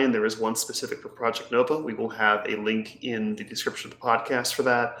Online. There is one specific for Project Nova. We will have a link in the description of the podcast for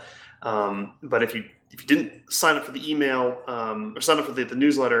that. But if you didn't sign up for the email or sign up for the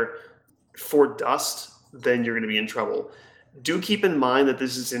newsletter for Dust, then you're going to be in trouble. Do keep in mind that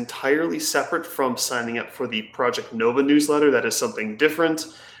this is entirely separate from signing up for the Project Nova newsletter. That is something different.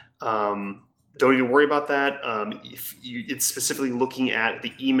 Don't even worry about that. It's specifically looking at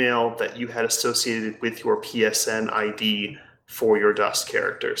the email that you had associated with your PSN ID for your Dust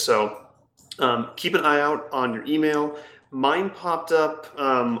character. So keep an eye out on your email. Mine popped up.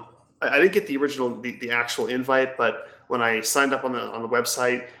 I didn't get the original, the actual invite, but when I signed up on the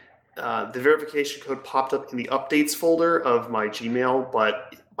website, the verification code popped up in the updates folder of my Gmail, but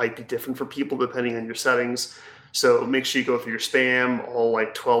it might be different for people depending on your settings. So make sure you go through your spam, all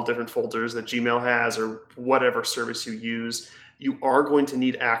like 12 different folders that Gmail has, or whatever service you use. You are going to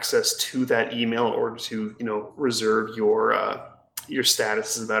need access to that email in order to, reserve your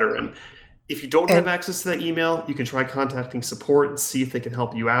status as a veteran. If you don't have access to that email, you can try contacting support and see if they can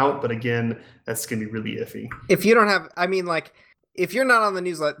help you out. But again, that's going to be really iffy. If you don't have, if you're not on the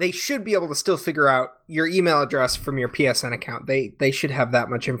newsletter, they should be able to still figure out your email address from your PSN account. They should have that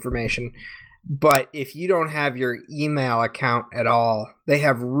much information. But if you don't have your email account at all, they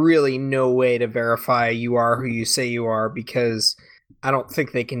have really no way to verify you are who you say you are, because I don't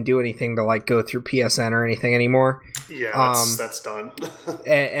think they can do anything to like go through PSN or anything anymore. Yeah, that's done.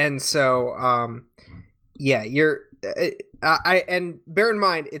 and so, yeah, you're. And bear in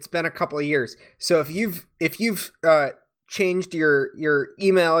mind, it's been a couple of years. So if you've changed your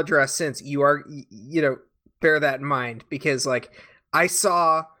email address since, you are, bear that in mind, because like I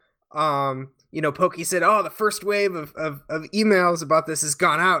saw. Pokey said, "Oh, the first wave of emails about this has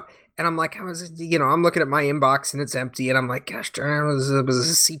gone out," and I'm like, I'm looking at my inbox and it's empty, and I'm like, gosh darn, it was a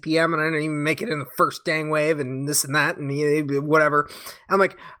CPM, and I didn't even make it in the first dang wave, and this and that, and whatever. I'm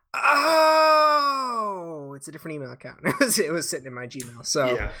like, oh, it's a different email account. It was sitting in my Gmail. So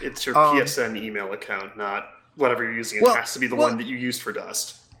yeah, it's your PSN email account, not whatever you're using. It has to be the one that you used for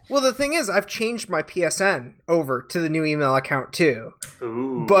Dust. Well, the thing is, I've changed my PSN over to the new email account too.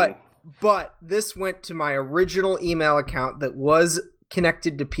 Ooh. But this went to my original email account that was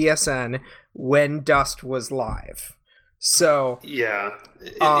connected to PSN when Dust was live. So yeah,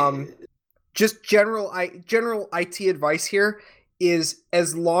 just general IT advice here is,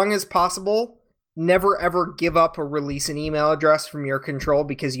 as long as possible, never ever give up or release an email address from your control,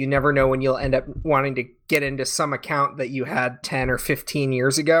 because you never know when you'll end up wanting to get into some account that you had 10 or 15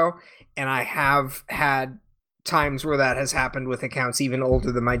 years ago. And I have had times where that has happened with accounts even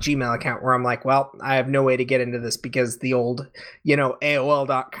older than my Gmail account, where I'm like, well, I have no way to get into this because the old,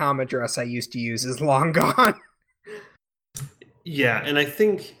 AOL.com address I used to use is long gone. Yeah, and I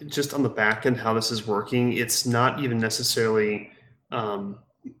think just on the back end, how this is working, it's not even necessarily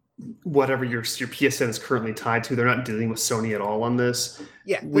whatever your PSN is currently tied to. They're not dealing with Sony at all on this.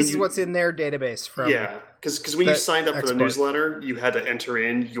 Yeah, this is what's in their database. Yeah, because when you signed up for the newsletter, you had to enter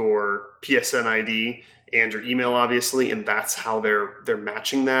in your PSN ID and your email, obviously, and that's how they're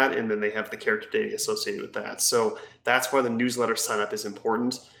matching that, and then they have the character data associated with that. So that's why the newsletter sign up is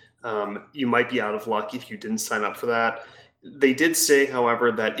important. You might be out of luck if you didn't sign up for that. They did say,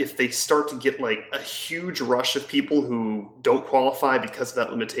 however, that if they start to get like a huge rush of people who don't qualify because of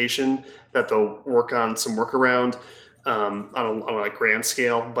that limitation, that they'll work on some workaround on a grand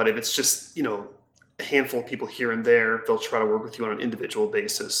scale. But if it's just, a handful of people here and there, they'll try to work with you on an individual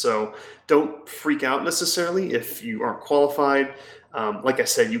basis. So don't freak out necessarily if you aren't qualified. Like I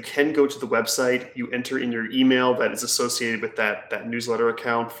said, you can go to the website, you enter in your email that is associated with that newsletter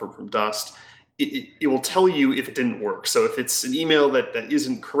account from Dust. It will tell you if it didn't work. So if it's an email that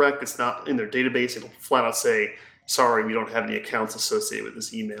isn't correct, it's not in their database, it'll flat out say, sorry, we don't have any accounts associated with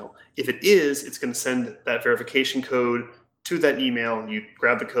this email. If it is, it's going to send that verification code to that email. You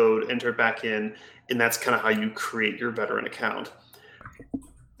grab the code, enter it back in, and that's kind of how you create your veteran account.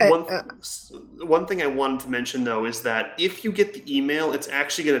 One thing I wanted to mention, though, is that if you get the email, it's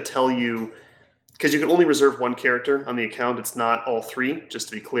actually going to tell you, because you can only reserve one character on the account. It's not all three, just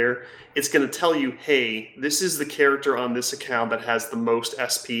to be clear. It's going to tell you, hey, this is the character on this account that has the most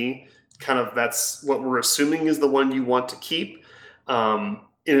SP. Kind of that's what we're assuming is the one you want to keep. And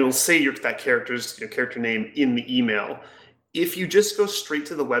it'll say that character's character name in the email. If you just go straight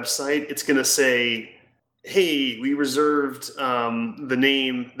to the website, it's going to say, hey, we reserved the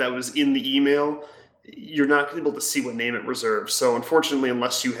name that was in the email. You're not going to be able to see what name it reserved. So unfortunately,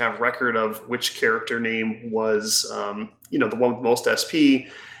 unless you have record of which character name was, the one with most SP,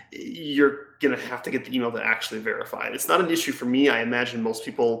 you're going to have to get the email to actually verify it. It's not an issue for me. I imagine most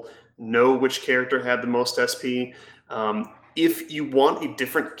people know which character had the most SP. If you want a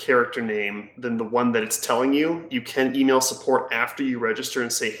different character name than the one that it's telling you, you can email support after you register and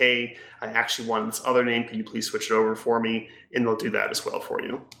say, hey, I actually want this other name. Can you please switch it over for me? And they'll do that as well for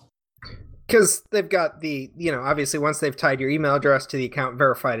you. Because they've got the, obviously once they've tied your email address to the account,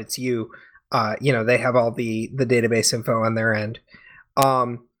 verified it's you, they have all the database info on their end.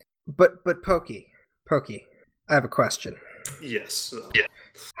 But Pokey, I have a question. Yes. Yeah.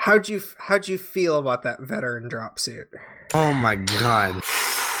 How'd you feel about that veteran drop suit? Oh my god.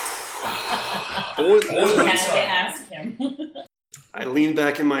 You have to ask him. I leaned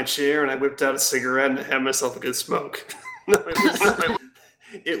back in my chair and I whipped out a cigarette and had myself a good smoke.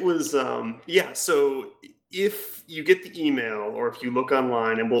 It was so if you get the email or if you look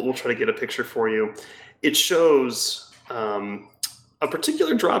online, and we'll try to get a picture for you, it shows a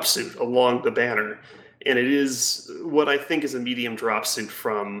particular drop suit along the banner, and it is what I think is a medium drop suit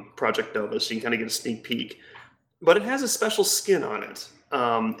from Project Nova, so you can kind of get a sneak peek. But it has a special skin on it,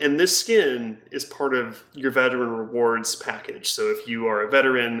 and this skin is part of your veteran rewards package. So if you are a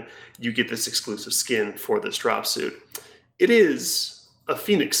veteran, you get this exclusive skin for this drop suit. It is a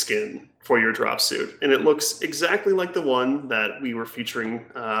Phoenix skin for your drop suit, and it looks exactly like the one that we were featuring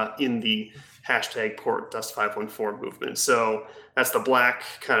in the hashtag Port Dust 514 movement. So that's the black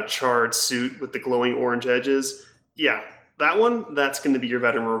kind of charred suit with the glowing orange edges. Yeah, that one, that's going to be your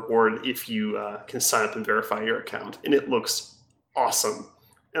veteran reward if you can sign up and verify your account. And it looks awesome.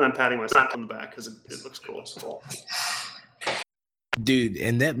 And I'm patting myself on the back because it looks cool. Dude,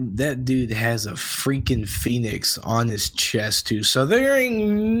 and that dude has a freaking phoenix on his chest too, so there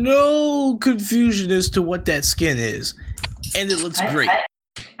ain't no confusion as to what that skin is, and it looks great.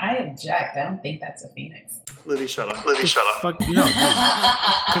 I object. I don't think that's a phoenix. Libby, shut up. Fuck no,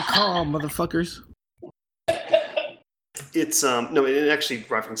 calm, motherfuckers. It's no, it actually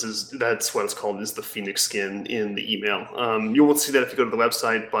references, that's what it's called, is the Phoenix skin in the email. You won't see that if you go to the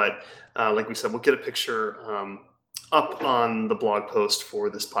website, but like we said, we'll get a picture up on the blog post for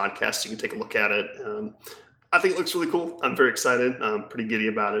this podcast. You can take a look at it. I think it looks really cool. I'm very excited. I'm pretty giddy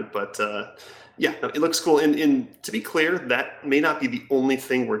about it, but yeah, it looks cool. And to be clear, that may not be the only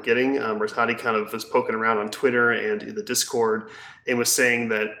thing we're getting. Rattati kind of was poking around on Twitter and in the Discord and was saying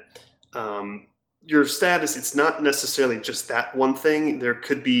that your status, it's not necessarily just that one thing. There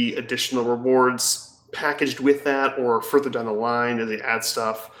could be additional rewards packaged with that or further down the line as they add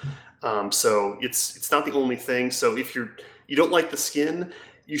stuff. So it's not the only thing. So if you don't like the skin,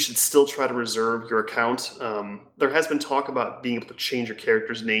 you should still try to reserve your account. There has been talk about being able to change your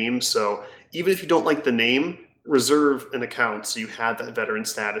character's name. So even if you don't like the name, reserve an account so you have that veteran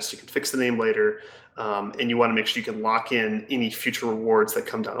status. You can fix the name later, and you want to make sure you can lock in any future rewards that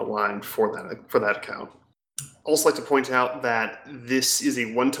come down the line for that account. Also like to point out that this is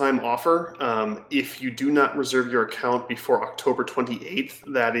a one-time offer. If you do not reserve your account before October 28th,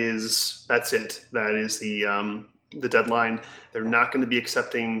 that's it. That is the deadline. They're not going to be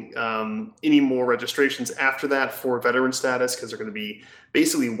accepting any more registrations after that for veteran status because they're going to be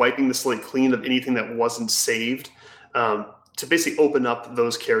basically wiping the slate clean of anything that wasn't saved to basically open up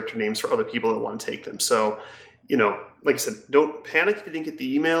those character names for other people that want to take them. So, like I said, don't panic if you didn't get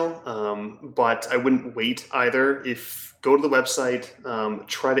the email, but I wouldn't wait either. Go to the website,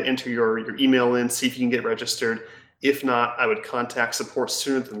 try to enter your email in, see if you can get registered. If not, I would contact support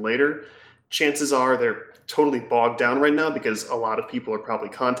sooner than later. Chances are they're totally bogged down right now because a lot of people are probably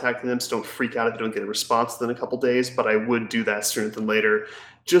contacting them, so don't freak out if you don't get a response within a couple days, but I would do that sooner than later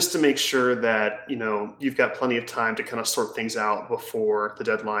just to make sure that, you've got plenty of time to kind of sort things out before the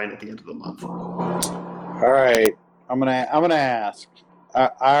deadline at the end of the month. All right. I'm gonna ask. I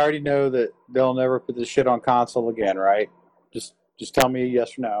already know that they'll never put this shit on console again, right? Just tell me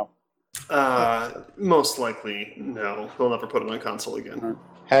yes or no. Most likely, no. They'll never put it on console again.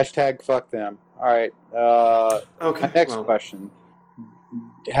 Hashtag fuck them. All right. Okay. Next question.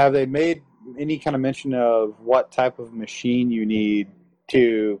 Have they made any kind of mention of what type of machine you need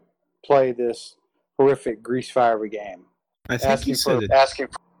to play this horrific Grease Fire game? I think he said it.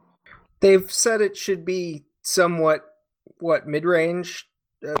 They've said it should be somewhat mid-range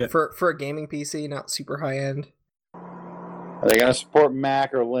for a gaming PC, not super high end. Are they going to support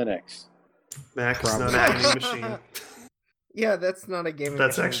Mac or Linux? Mac is not a gaming machine. Yeah, that's not a gaming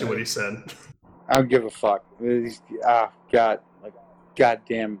That's machine. actually what he said. I don't give a fuck. God, like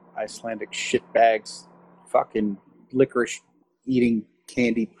goddamn Icelandic shitbags, fucking licorice eating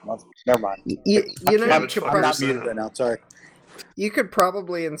candy. Never mind. You could I'm not probably, muted right now. Sorry. you could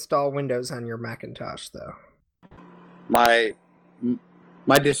probably install Windows on your Macintosh, though. My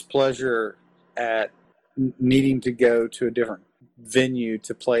displeasure at needing to go to a different venue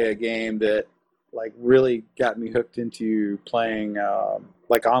to play a game that like really got me hooked into playing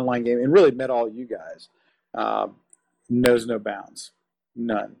like online game and really met all you guys knows no bounds,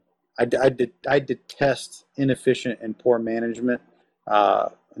 none. I detest inefficient and poor management,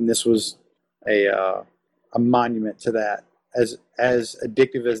 and this was a monument to that. As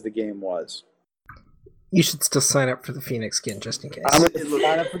addictive as the game was. You should still sign up for the Phoenix skin just in case. I'm gonna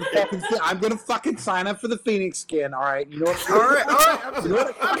sign up for the fucking skin. I'm gonna fucking sign up for the Phoenix skin. All right, you know what? all right. You know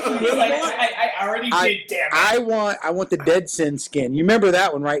what? I already did, damn it. I want the Dead Sin skin. You remember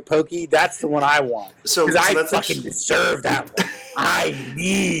that one, right, Pokey? That's the one I want. So Because I that's fucking deserve that one. I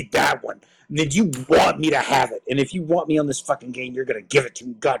need that one. And then you want me to have it. And if you want me on this fucking game, you're gonna give it to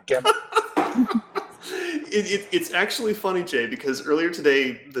me. God damn it. It's actually funny, Jay, because earlier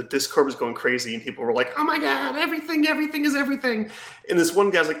today the Discord was going crazy and people were like, "Oh my god, everything is everything!" And this one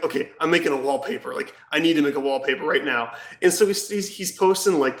guy's like, "Okay, I'm making a wallpaper. Like, I need to make a wallpaper right now." And so he's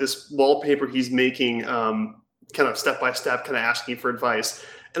posting like this wallpaper he's making, kind of step by step, kind of asking for advice.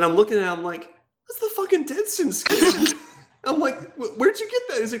 And I'm looking at it, I'm like, "That's the fucking Dead Sin skin." I'm like, "Where'd you get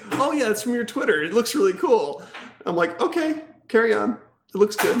that?" He's like, "Oh yeah, it's from your Twitter. It looks really cool." I'm like, okay, carry on. It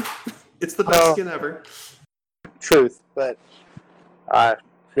looks good. It's the best skin ever. Truth, but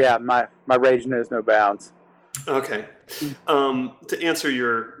yeah, my rage knows no bounds. Okay. To answer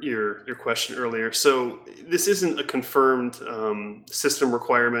your question earlier, so this isn't a confirmed system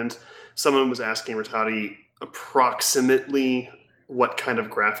requirement. Someone was asking Rattati approximately what kind of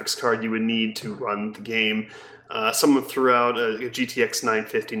graphics card you would need to run the game. Someone threw out a GTX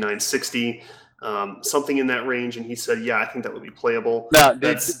 950, 960, something in that range, and he said, "Yeah, I think that would be playable." No,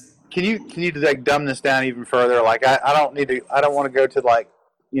 dude, can you like dumb this down even further? Like, I don't want to go to like,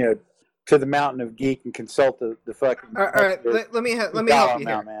 to the mountain of geek and consult the fucking. All right, let me help you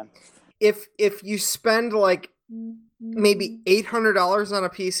here, man. If you spend like maybe $800 on a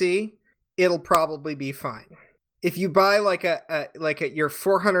PC, it'll probably be fine. If you buy like your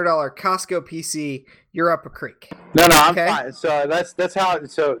 $400 Costco PC, you're up a creek. No, I'm fine. So that's how.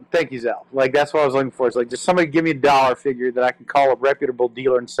 So thank you, Zell. Like that's what I was looking for. It's like just somebody give me a dollar figure that I can call a reputable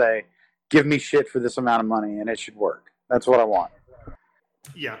dealer and say, give me shit for this amount of money, and it should work. That's what I want.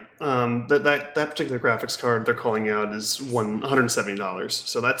 Yeah, that particular graphics card they're calling out is $170.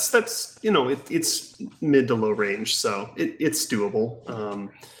 So that's it's mid to low range, so it's doable.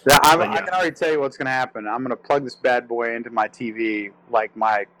 I can already tell you what's going to happen. I'm going to plug this bad boy into my TV, like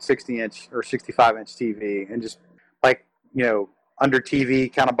my 60-inch or 65-inch TV, and just like under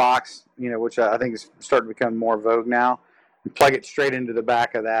TV kind of box, which I think is starting to become more vogue now, and plug it straight into the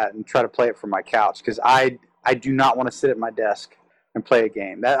back of that and try to play it from my couch because I do not want to sit at my desk and play a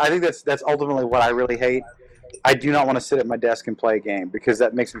game. I think that's ultimately what I really hate. I do not want to sit at my desk and play a game because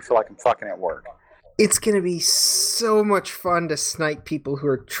that makes me feel like I'm fucking at work. It's going to be so much fun to snipe people who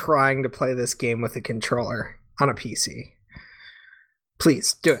are trying to play this game with a controller on a PC.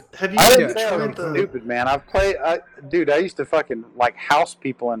 Please do it. Have you tried stupid, man. I've played, dude. I used to fucking like house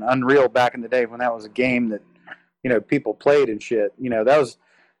people in Unreal back in the day when that was a game that people played and shit.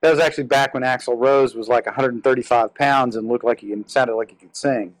 That was actually back when Axl Rose was like 135 pounds and looked like sounded like he could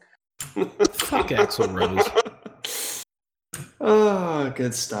sing. Fuck Axl Rose. Oh,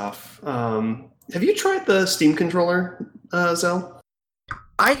 good stuff. Have you tried the Steam controller, Zell?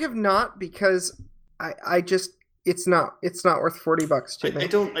 I have not because I just it's not worth $40 to me. I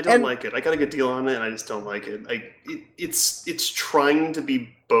don't like it. I got a good deal on it, and I just don't like it. It's trying to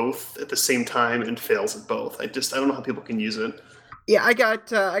be both at the same time and fails at both. I don't know how people can use it. Yeah, I got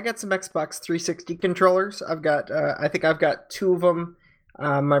some Xbox 360 controllers. I think I've got two of them.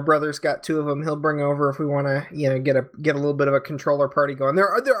 My brother's got two of them. He'll bring over if we want to, get a little bit of a controller party going. There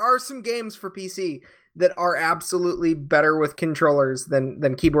are some games for PC that are absolutely better with controllers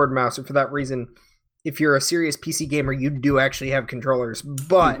than keyboard and mouse. And for that reason, if you're a serious PC gamer, you do actually have controllers.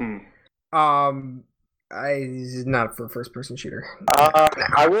 But not for a first-person shooter.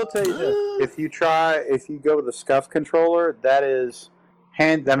 I will tell you this: if you go with a SCUF controller, that is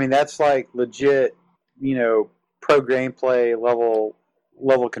that's like legit, pro gameplay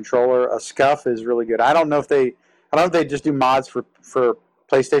level controller. A SCUF is really good. I don't know if they just do mods for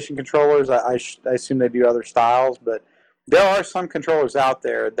PlayStation controllers. I assume they do other styles, but there are some controllers out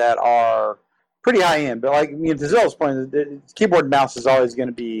there that are pretty high end. But like to Zell's point, the keyboard and mouse is always going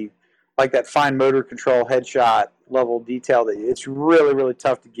to be like that fine motor control headshot level detail that it's really, really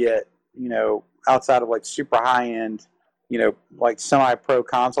tough to get, outside of like super high end, like semi-pro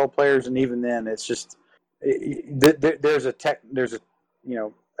console players. And even then it's just, there's a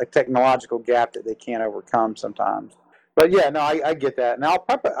technological gap that they can't overcome sometimes. But yeah, no, I get that. Now,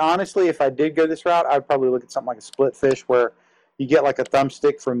 honestly, if I did go this route, I'd probably look at something like a Split Fish where you get like a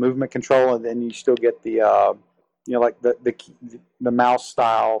thumbstick for movement control and then you still get the, like the mouse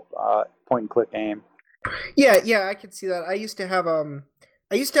style point and click aim. Yeah, I could see that. I used to have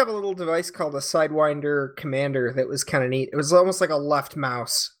a little device called a Sidewinder Commander that was kind of neat. It was almost like a left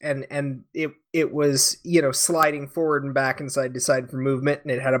mouse, and it was sliding forward and back and side to side for movement,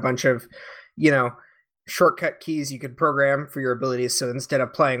 and it had a bunch of shortcut keys you could program for your abilities. So instead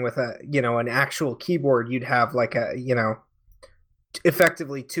of playing with an actual keyboard, you'd have like a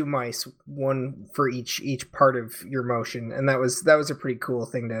effectively two mice, one for each part of your motion, and that was a pretty cool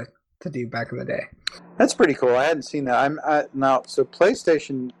thing to do back in the day. That's pretty cool. I hadn't seen that. So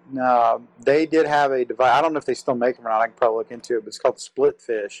PlayStation, they did have a device. I don't know if they still make them or not. I can probably look into it, but it's called Split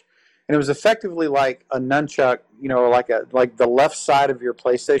Fish, and it was effectively like a nunchuck, like the left side of your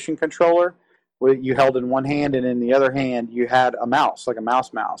PlayStation controller, where you held in one hand, and in the other hand you had a mouse, like a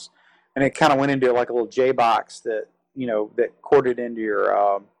mouse, and it kind of went into like a little J box that that corded into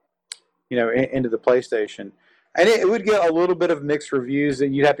your, into the PlayStation. And it would get a little bit of mixed reviews,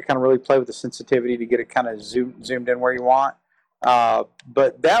 and you'd have to kind of really play with the sensitivity to get it kind of zoomed in where you want.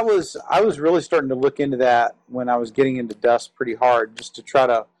 But I was really starting to look into that when I was getting into Dust pretty hard, just to try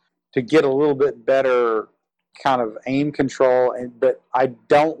to get a little bit better kind of aim control. But I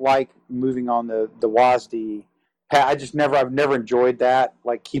don't like moving on the WASD pad. I've never enjoyed that,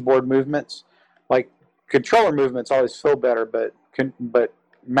 like keyboard movements. Like controller movements always feel better, but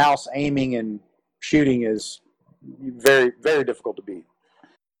mouse aiming and shooting is very, very difficult to beat.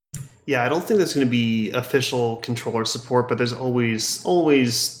 Yeah, I don't think there's going to be official controller support, but there's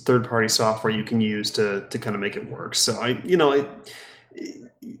always third-party software you can use to kind of make it work. So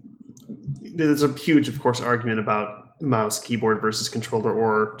there's a huge, of course, argument about mouse, keyboard versus controller,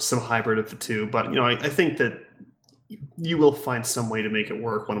 or some hybrid of the two. But I think that you will find some way to make it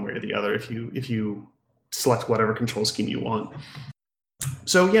work one way or the other if you select whatever control scheme you want.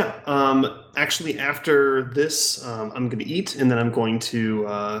 So yeah, actually after this, I'm going to eat, and then I'm going to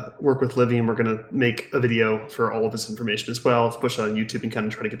work with Livy, and we're going to make a video for all of this information as well. Let's push it on YouTube and kind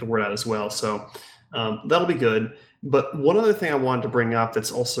of try to get the word out as well. So that'll be good. But one other thing I wanted to bring up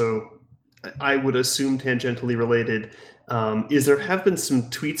that's also, I would assume, tangentially related, is there have been some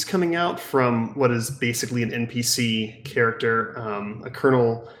tweets coming out from what is basically an NPC character, a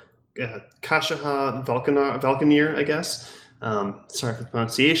Colonel Kashaha Valkanir, I guess. Sorry for the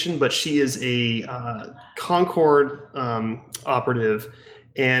pronunciation, but she is a Concord operative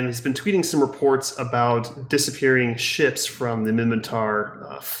and has been tweeting some reports about disappearing ships from the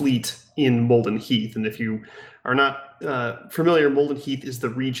Minmatar fleet in Molden Heath. And if you are not familiar, Molden Heath is the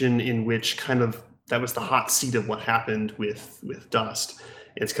region in which that was the hot seat of what happened with Dust.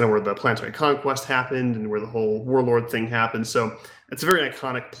 It's kind of where the planetary conquest happened and where the whole warlord thing happened. So it's a very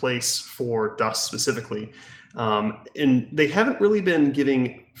iconic place for Dust specifically. And they haven't really been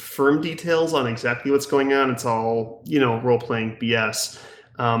giving firm details on exactly what's going on. It's all, role-playing BS.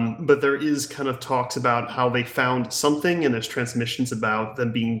 But there is kind of talks about how they found something, and there's transmissions about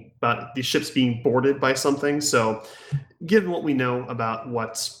these ships being boarded by something. So given what we know about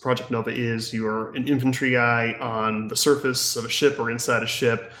what Project Nova is, you're an infantry guy on the surface of a ship or inside a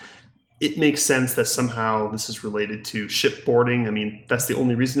ship. It makes sense that somehow this is related to ship boarding. I mean, that's the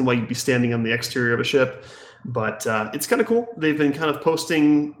only reason why you'd be standing on the exterior of a ship. But it's kind of cool. They've been kind of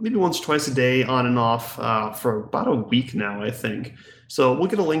posting maybe once or twice a day on and off for about a week now, I think. So we'll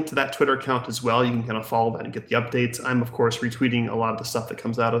get a link to that Twitter account as well. You can kind of follow that and get the updates. I'm, of course, retweeting a lot of the stuff that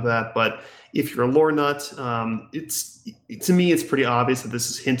comes out of that. But if you're a lore nut, to me, it's pretty obvious that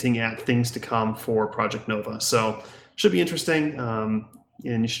this is hinting at things to come for Project Nova. So should be interesting, and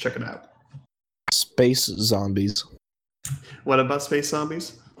you should check it out. Space zombies. What about space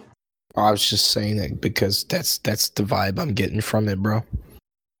zombies? I was just saying that because that's the vibe I'm getting from it, bro.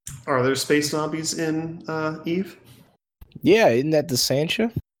 Are there space zombies in Eve? Yeah, isn't that the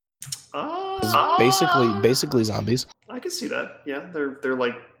Sancha? Basically zombies. I can see that. Yeah, they're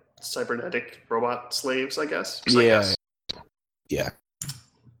like cybernetic robot slaves, I guess. Yeah.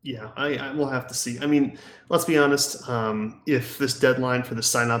 Yeah, I will have to see. I mean, let's be honest. If this deadline for the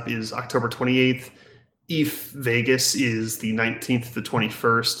sign up is October 28th, Eve Vegas is the 19th to the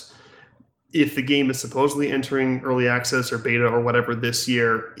 21st. If the game is supposedly entering early access or beta or whatever this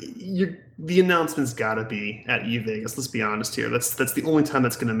year, the announcement's got to be at Eve Vegas. Let's be honest here. That's the only time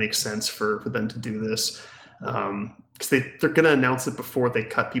that's going to make sense for them to do this, because they're going to announce it before they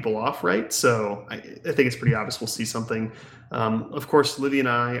cut people off, right? So I think it's pretty obvious we'll see something. Of course, Livy and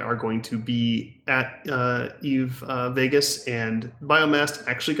I are going to be at Eve Vegas, and Biomast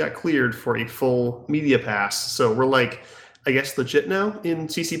actually got cleared for a full media pass. So we're like, I guess, legit now in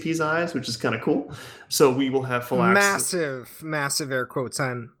CCP's eyes, which is kind of cool. So we will have full access. Massive air quotes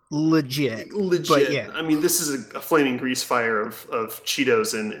on legit. But yeah. I mean, this is a flaming grease fire of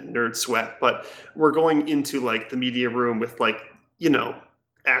Cheetos and nerd sweat. But we're going into like the media room with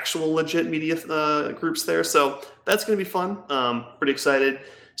actual legit media groups there. So that's going to be fun. Pretty excited.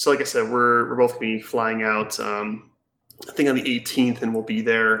 So like I said, we're both going to be flying out, I think on the 18th, and we'll be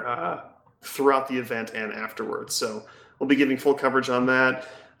there throughout the event and afterwards. So we'll be giving full coverage on that.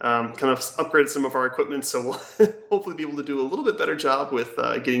 Kind of upgraded some of our equipment, so we'll hopefully be able to do a little bit better job with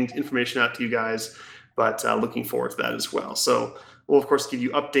getting information out to you guys, but looking forward to that as well. So we'll, of course, give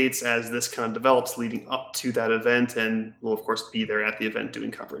you updates as this kind of develops leading up to that event, and we'll, of course, be there at the event doing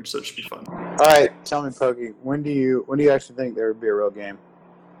coverage, so it should be fun. All right, tell me, Pokey, when do you actually think there would be a real game?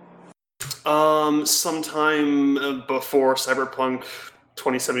 Sometime before Cyberpunk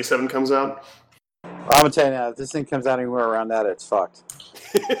 2077 comes out. I'm gonna tell you now, if this thing comes out anywhere around that, it's fucked.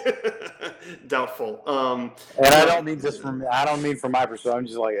 Doubtful. And I don't mean just from I don't mean from my perspective. I'm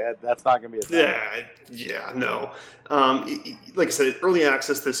just like that's not gonna be a thing. Yeah, no. Like I said, early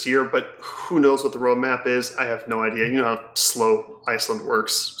access this year, but who knows what the roadmap is? I have no idea. You know how slow Iceland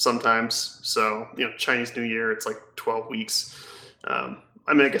works sometimes. So Chinese New Year, it's like 12 weeks. I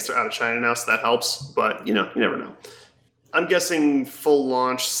mean, I guess they're out of China now, so that helps. But you never know. I'm guessing full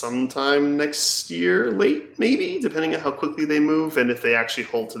launch sometime next year, late maybe, depending on how quickly they move and if they actually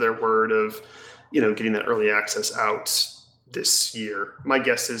hold to their word of, getting that early access out this year. My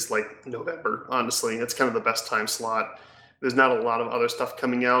guess is like November, honestly. It's kind of the best time slot. There's not a lot of other stuff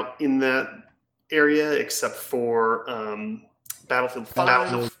coming out in that area except for Battlefield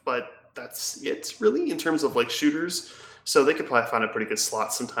 5, but that's it really in terms of like shooters. So they could probably find a pretty good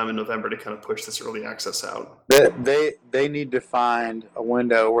slot sometime in November to kind of push this early access out. They need to find a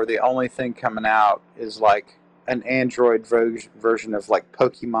window where the only thing coming out is like an Android version of like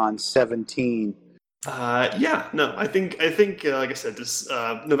Pokemon 17. I think like I said, this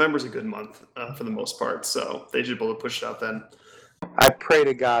November's a good month for the most part, so they should be able to push it out then. I pray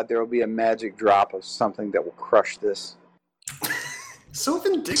to God there will be a magic drop of something that will crush this. So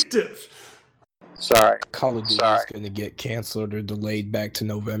vindictive. Sorry. Call of Duty is going to get canceled or delayed back to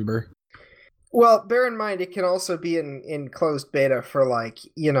November. Well, bear in mind it can also be in closed beta for like,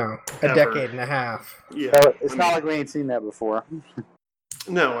 a decade and a half. Yeah. It's not like we ain't seen that before.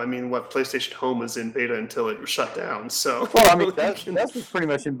 No, I mean, PlayStation Home was in beta until it was shut down, so... Well, I mean, that's pretty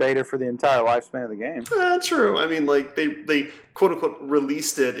much in beta for the entire lifespan of the game. True. I mean, like, they quote-unquote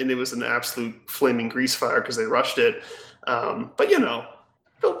released it, and it was an absolute flaming grease fire because they rushed it. But,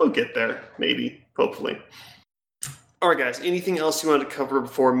 they'll get there, maybe, hopefully. All right, guys, anything else you wanted to cover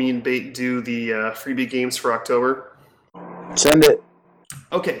before me and Bait do the freebie games for October? Send it.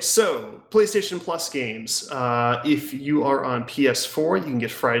 Okay, so PlayStation Plus games. If you are on PS4, you can get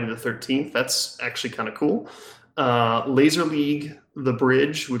Friday the 13th. That's actually kind of cool. Laser League The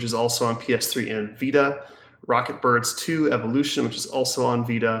Bridge, which is also on PS3 and Vita. Rocket Birds 2 Evolution, which is also on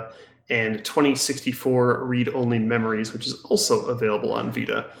Vita. And 2064 Read-Only Memories, which is also available on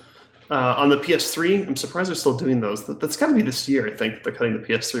Vita. On the PS3, I'm surprised they're still doing those. That's got to be this year, I think, they're cutting the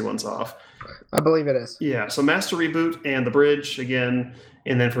PS3 ones off. I believe it is. Yeah, so Master Reboot and The Bridge, again.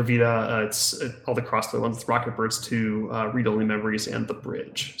 And then for Vita, it's all the crossplay ones. It's Rocket Birds 2, Read-Only Memories, and The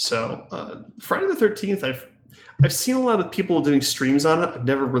Bridge. So Friday the 13th, I've seen a lot of people doing streams on it. I've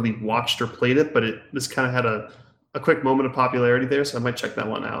never really watched or played it, but this kind of had a quick moment of popularity there, so I might check that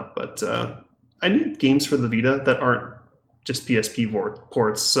one out. But I need games for the Vita that aren't just PSP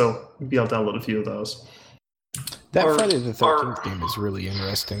ports, so maybe I'll download a few of those. That Friday the 13th game is really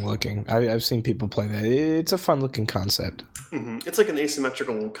interesting looking. I've seen people play that. It's a fun looking concept. Mm-hmm. It's like an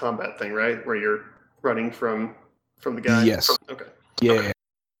asymmetrical combat thing, right? Where you're running from the guy? Yes. Okay. Yeah. Okay.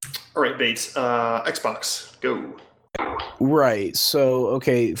 All right, Bates. Xbox, go. Right. So,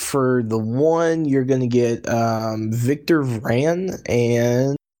 okay, for the one, you're going to get Victor Vran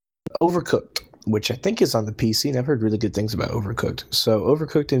and Overcooked, which I think is on the PC, and I've heard really good things about Overcooked. So,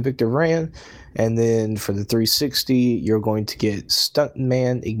 Overcooked and Victor Vran. And then for the 360, you're going to get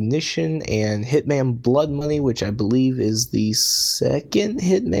Stuntman Ignition and Hitman Blood Money, which I believe is the second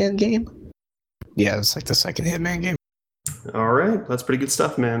Hitman game. Yeah, it's like the second Hitman game. All right. That's pretty good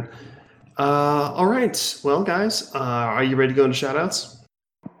stuff, man. All right. Well, guys, are you ready to go into shoutouts?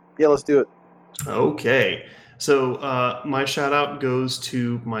 Yeah, let's do it. Okay. So my shout out goes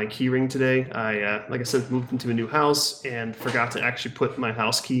to my keyring today. I, like I said, moved into a new house and forgot to actually put my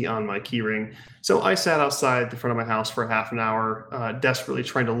house key on my keyring. So I sat outside the front of my house for half an hour, desperately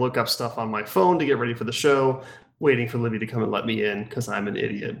trying to look up stuff on my phone to get ready for the show, waiting for Libby to come and let me in because I'm an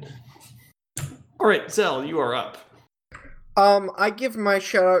idiot. All right, Zell, you are up. I give my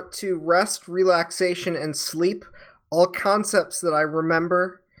shout out to rest, relaxation, and sleep, all concepts that I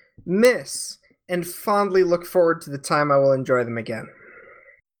remember, miss, and fondly look forward to the time I will enjoy them again.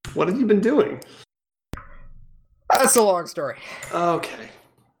 What have you been doing? That's a long story. Okay.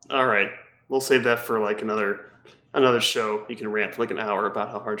 All right. We'll save that for like another show. You can rant for like an hour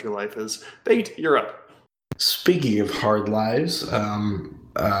about how hard your life is. Bait, you're up. Speaking of hard lives,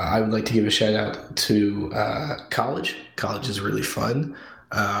 I would like to give a shout out to college. College is really fun.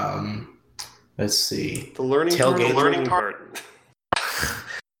 Let's see. The learning part. The learning part.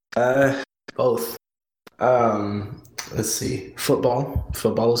 Both. Let's see. Football.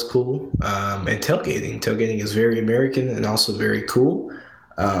 Football is cool. And tailgating. Tailgating is very American and also very cool.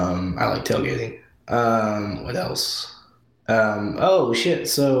 I like tailgating. What else? Oh shit.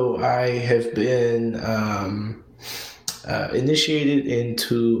 So I have been initiated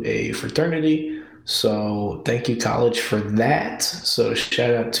into a fraternity So thank you, college, for that. So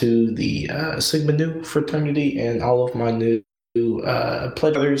shout out to the Sigma Nu fraternity and all of my new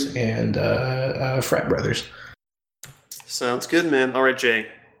pledge brothers and frat brothers. Sounds good, man. All right, Jay,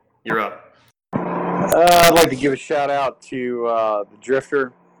 you're up. I'd like to give a shout out to the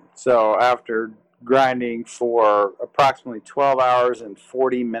Drifter. So after grinding for approximately 12 hours and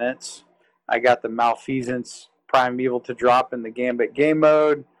 40 minutes, I got the Malfeasance Primeval to drop in the Gambit game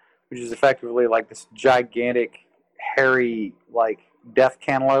mode, which is effectively like this gigantic, hairy, like death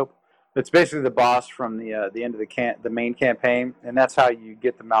cantaloupe. It's basically the boss from the end of the main campaign, and that's how you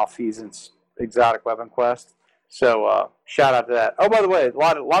get the Malfeasance exotic weapon quest. So shout out to that. Oh, by the way, a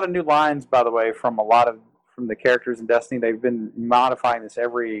lot of new lines, by the way, from the characters in Destiny. They've been modifying this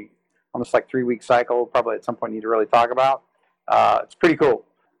every almost like 3-week cycle. Probably at some point need to really talk about. It's pretty cool.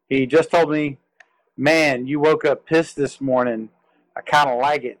 He just told me, "Man, you woke up pissed this morning. I kind of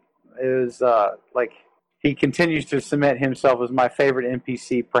like it." It was like he continues to cement himself as my favorite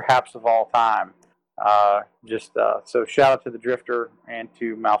NPC, perhaps of all time. So shout out to the Drifter and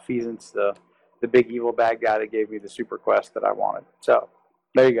to Malfeasance, the big evil bad guy that gave me the super quest that I wanted. So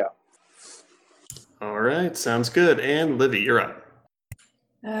there you go. All right, sounds good. And Livy, you're up.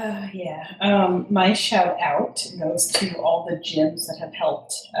 My shout out goes to all the gyms that have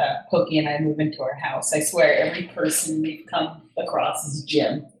helped Pokey and I move into our house. I swear every person we've come across is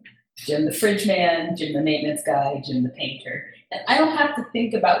Jim. Jim the fridge man, Jim the maintenance guy, Jim the painter. And I don't have to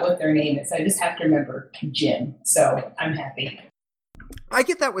think about what their name is. I just have to remember Jim. So I'm happy. I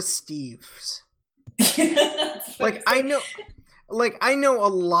get that with Steve's. I know a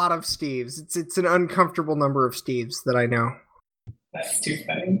lot of Steves. It's an uncomfortable number of Steves that I know. That's too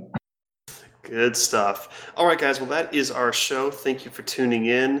funny. Good stuff. All right, guys. Well, that is our show. Thank you for tuning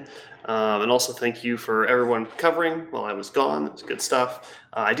in. And also thank you for everyone covering while I was gone. It was good stuff.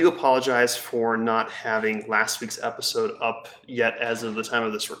 I do apologize for not having last week's episode up yet as of the time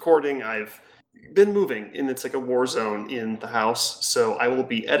of this recording. I've been moving, and it's like a war zone in the house. So I will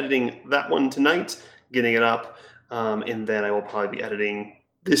be editing that one tonight, getting it up, and then I will probably be editing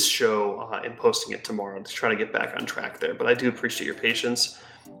this show and posting it tomorrow to try to get back on track there. But I do appreciate your patience.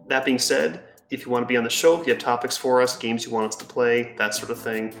 That being said, if you want to be on the show, if you have topics for us, games you want us to play, that sort of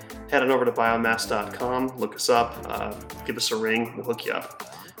thing, head on over to biomass.com, look us up, give us a ring, we'll hook you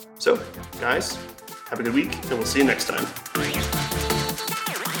up. So, guys, have a good week, and we'll see you next time.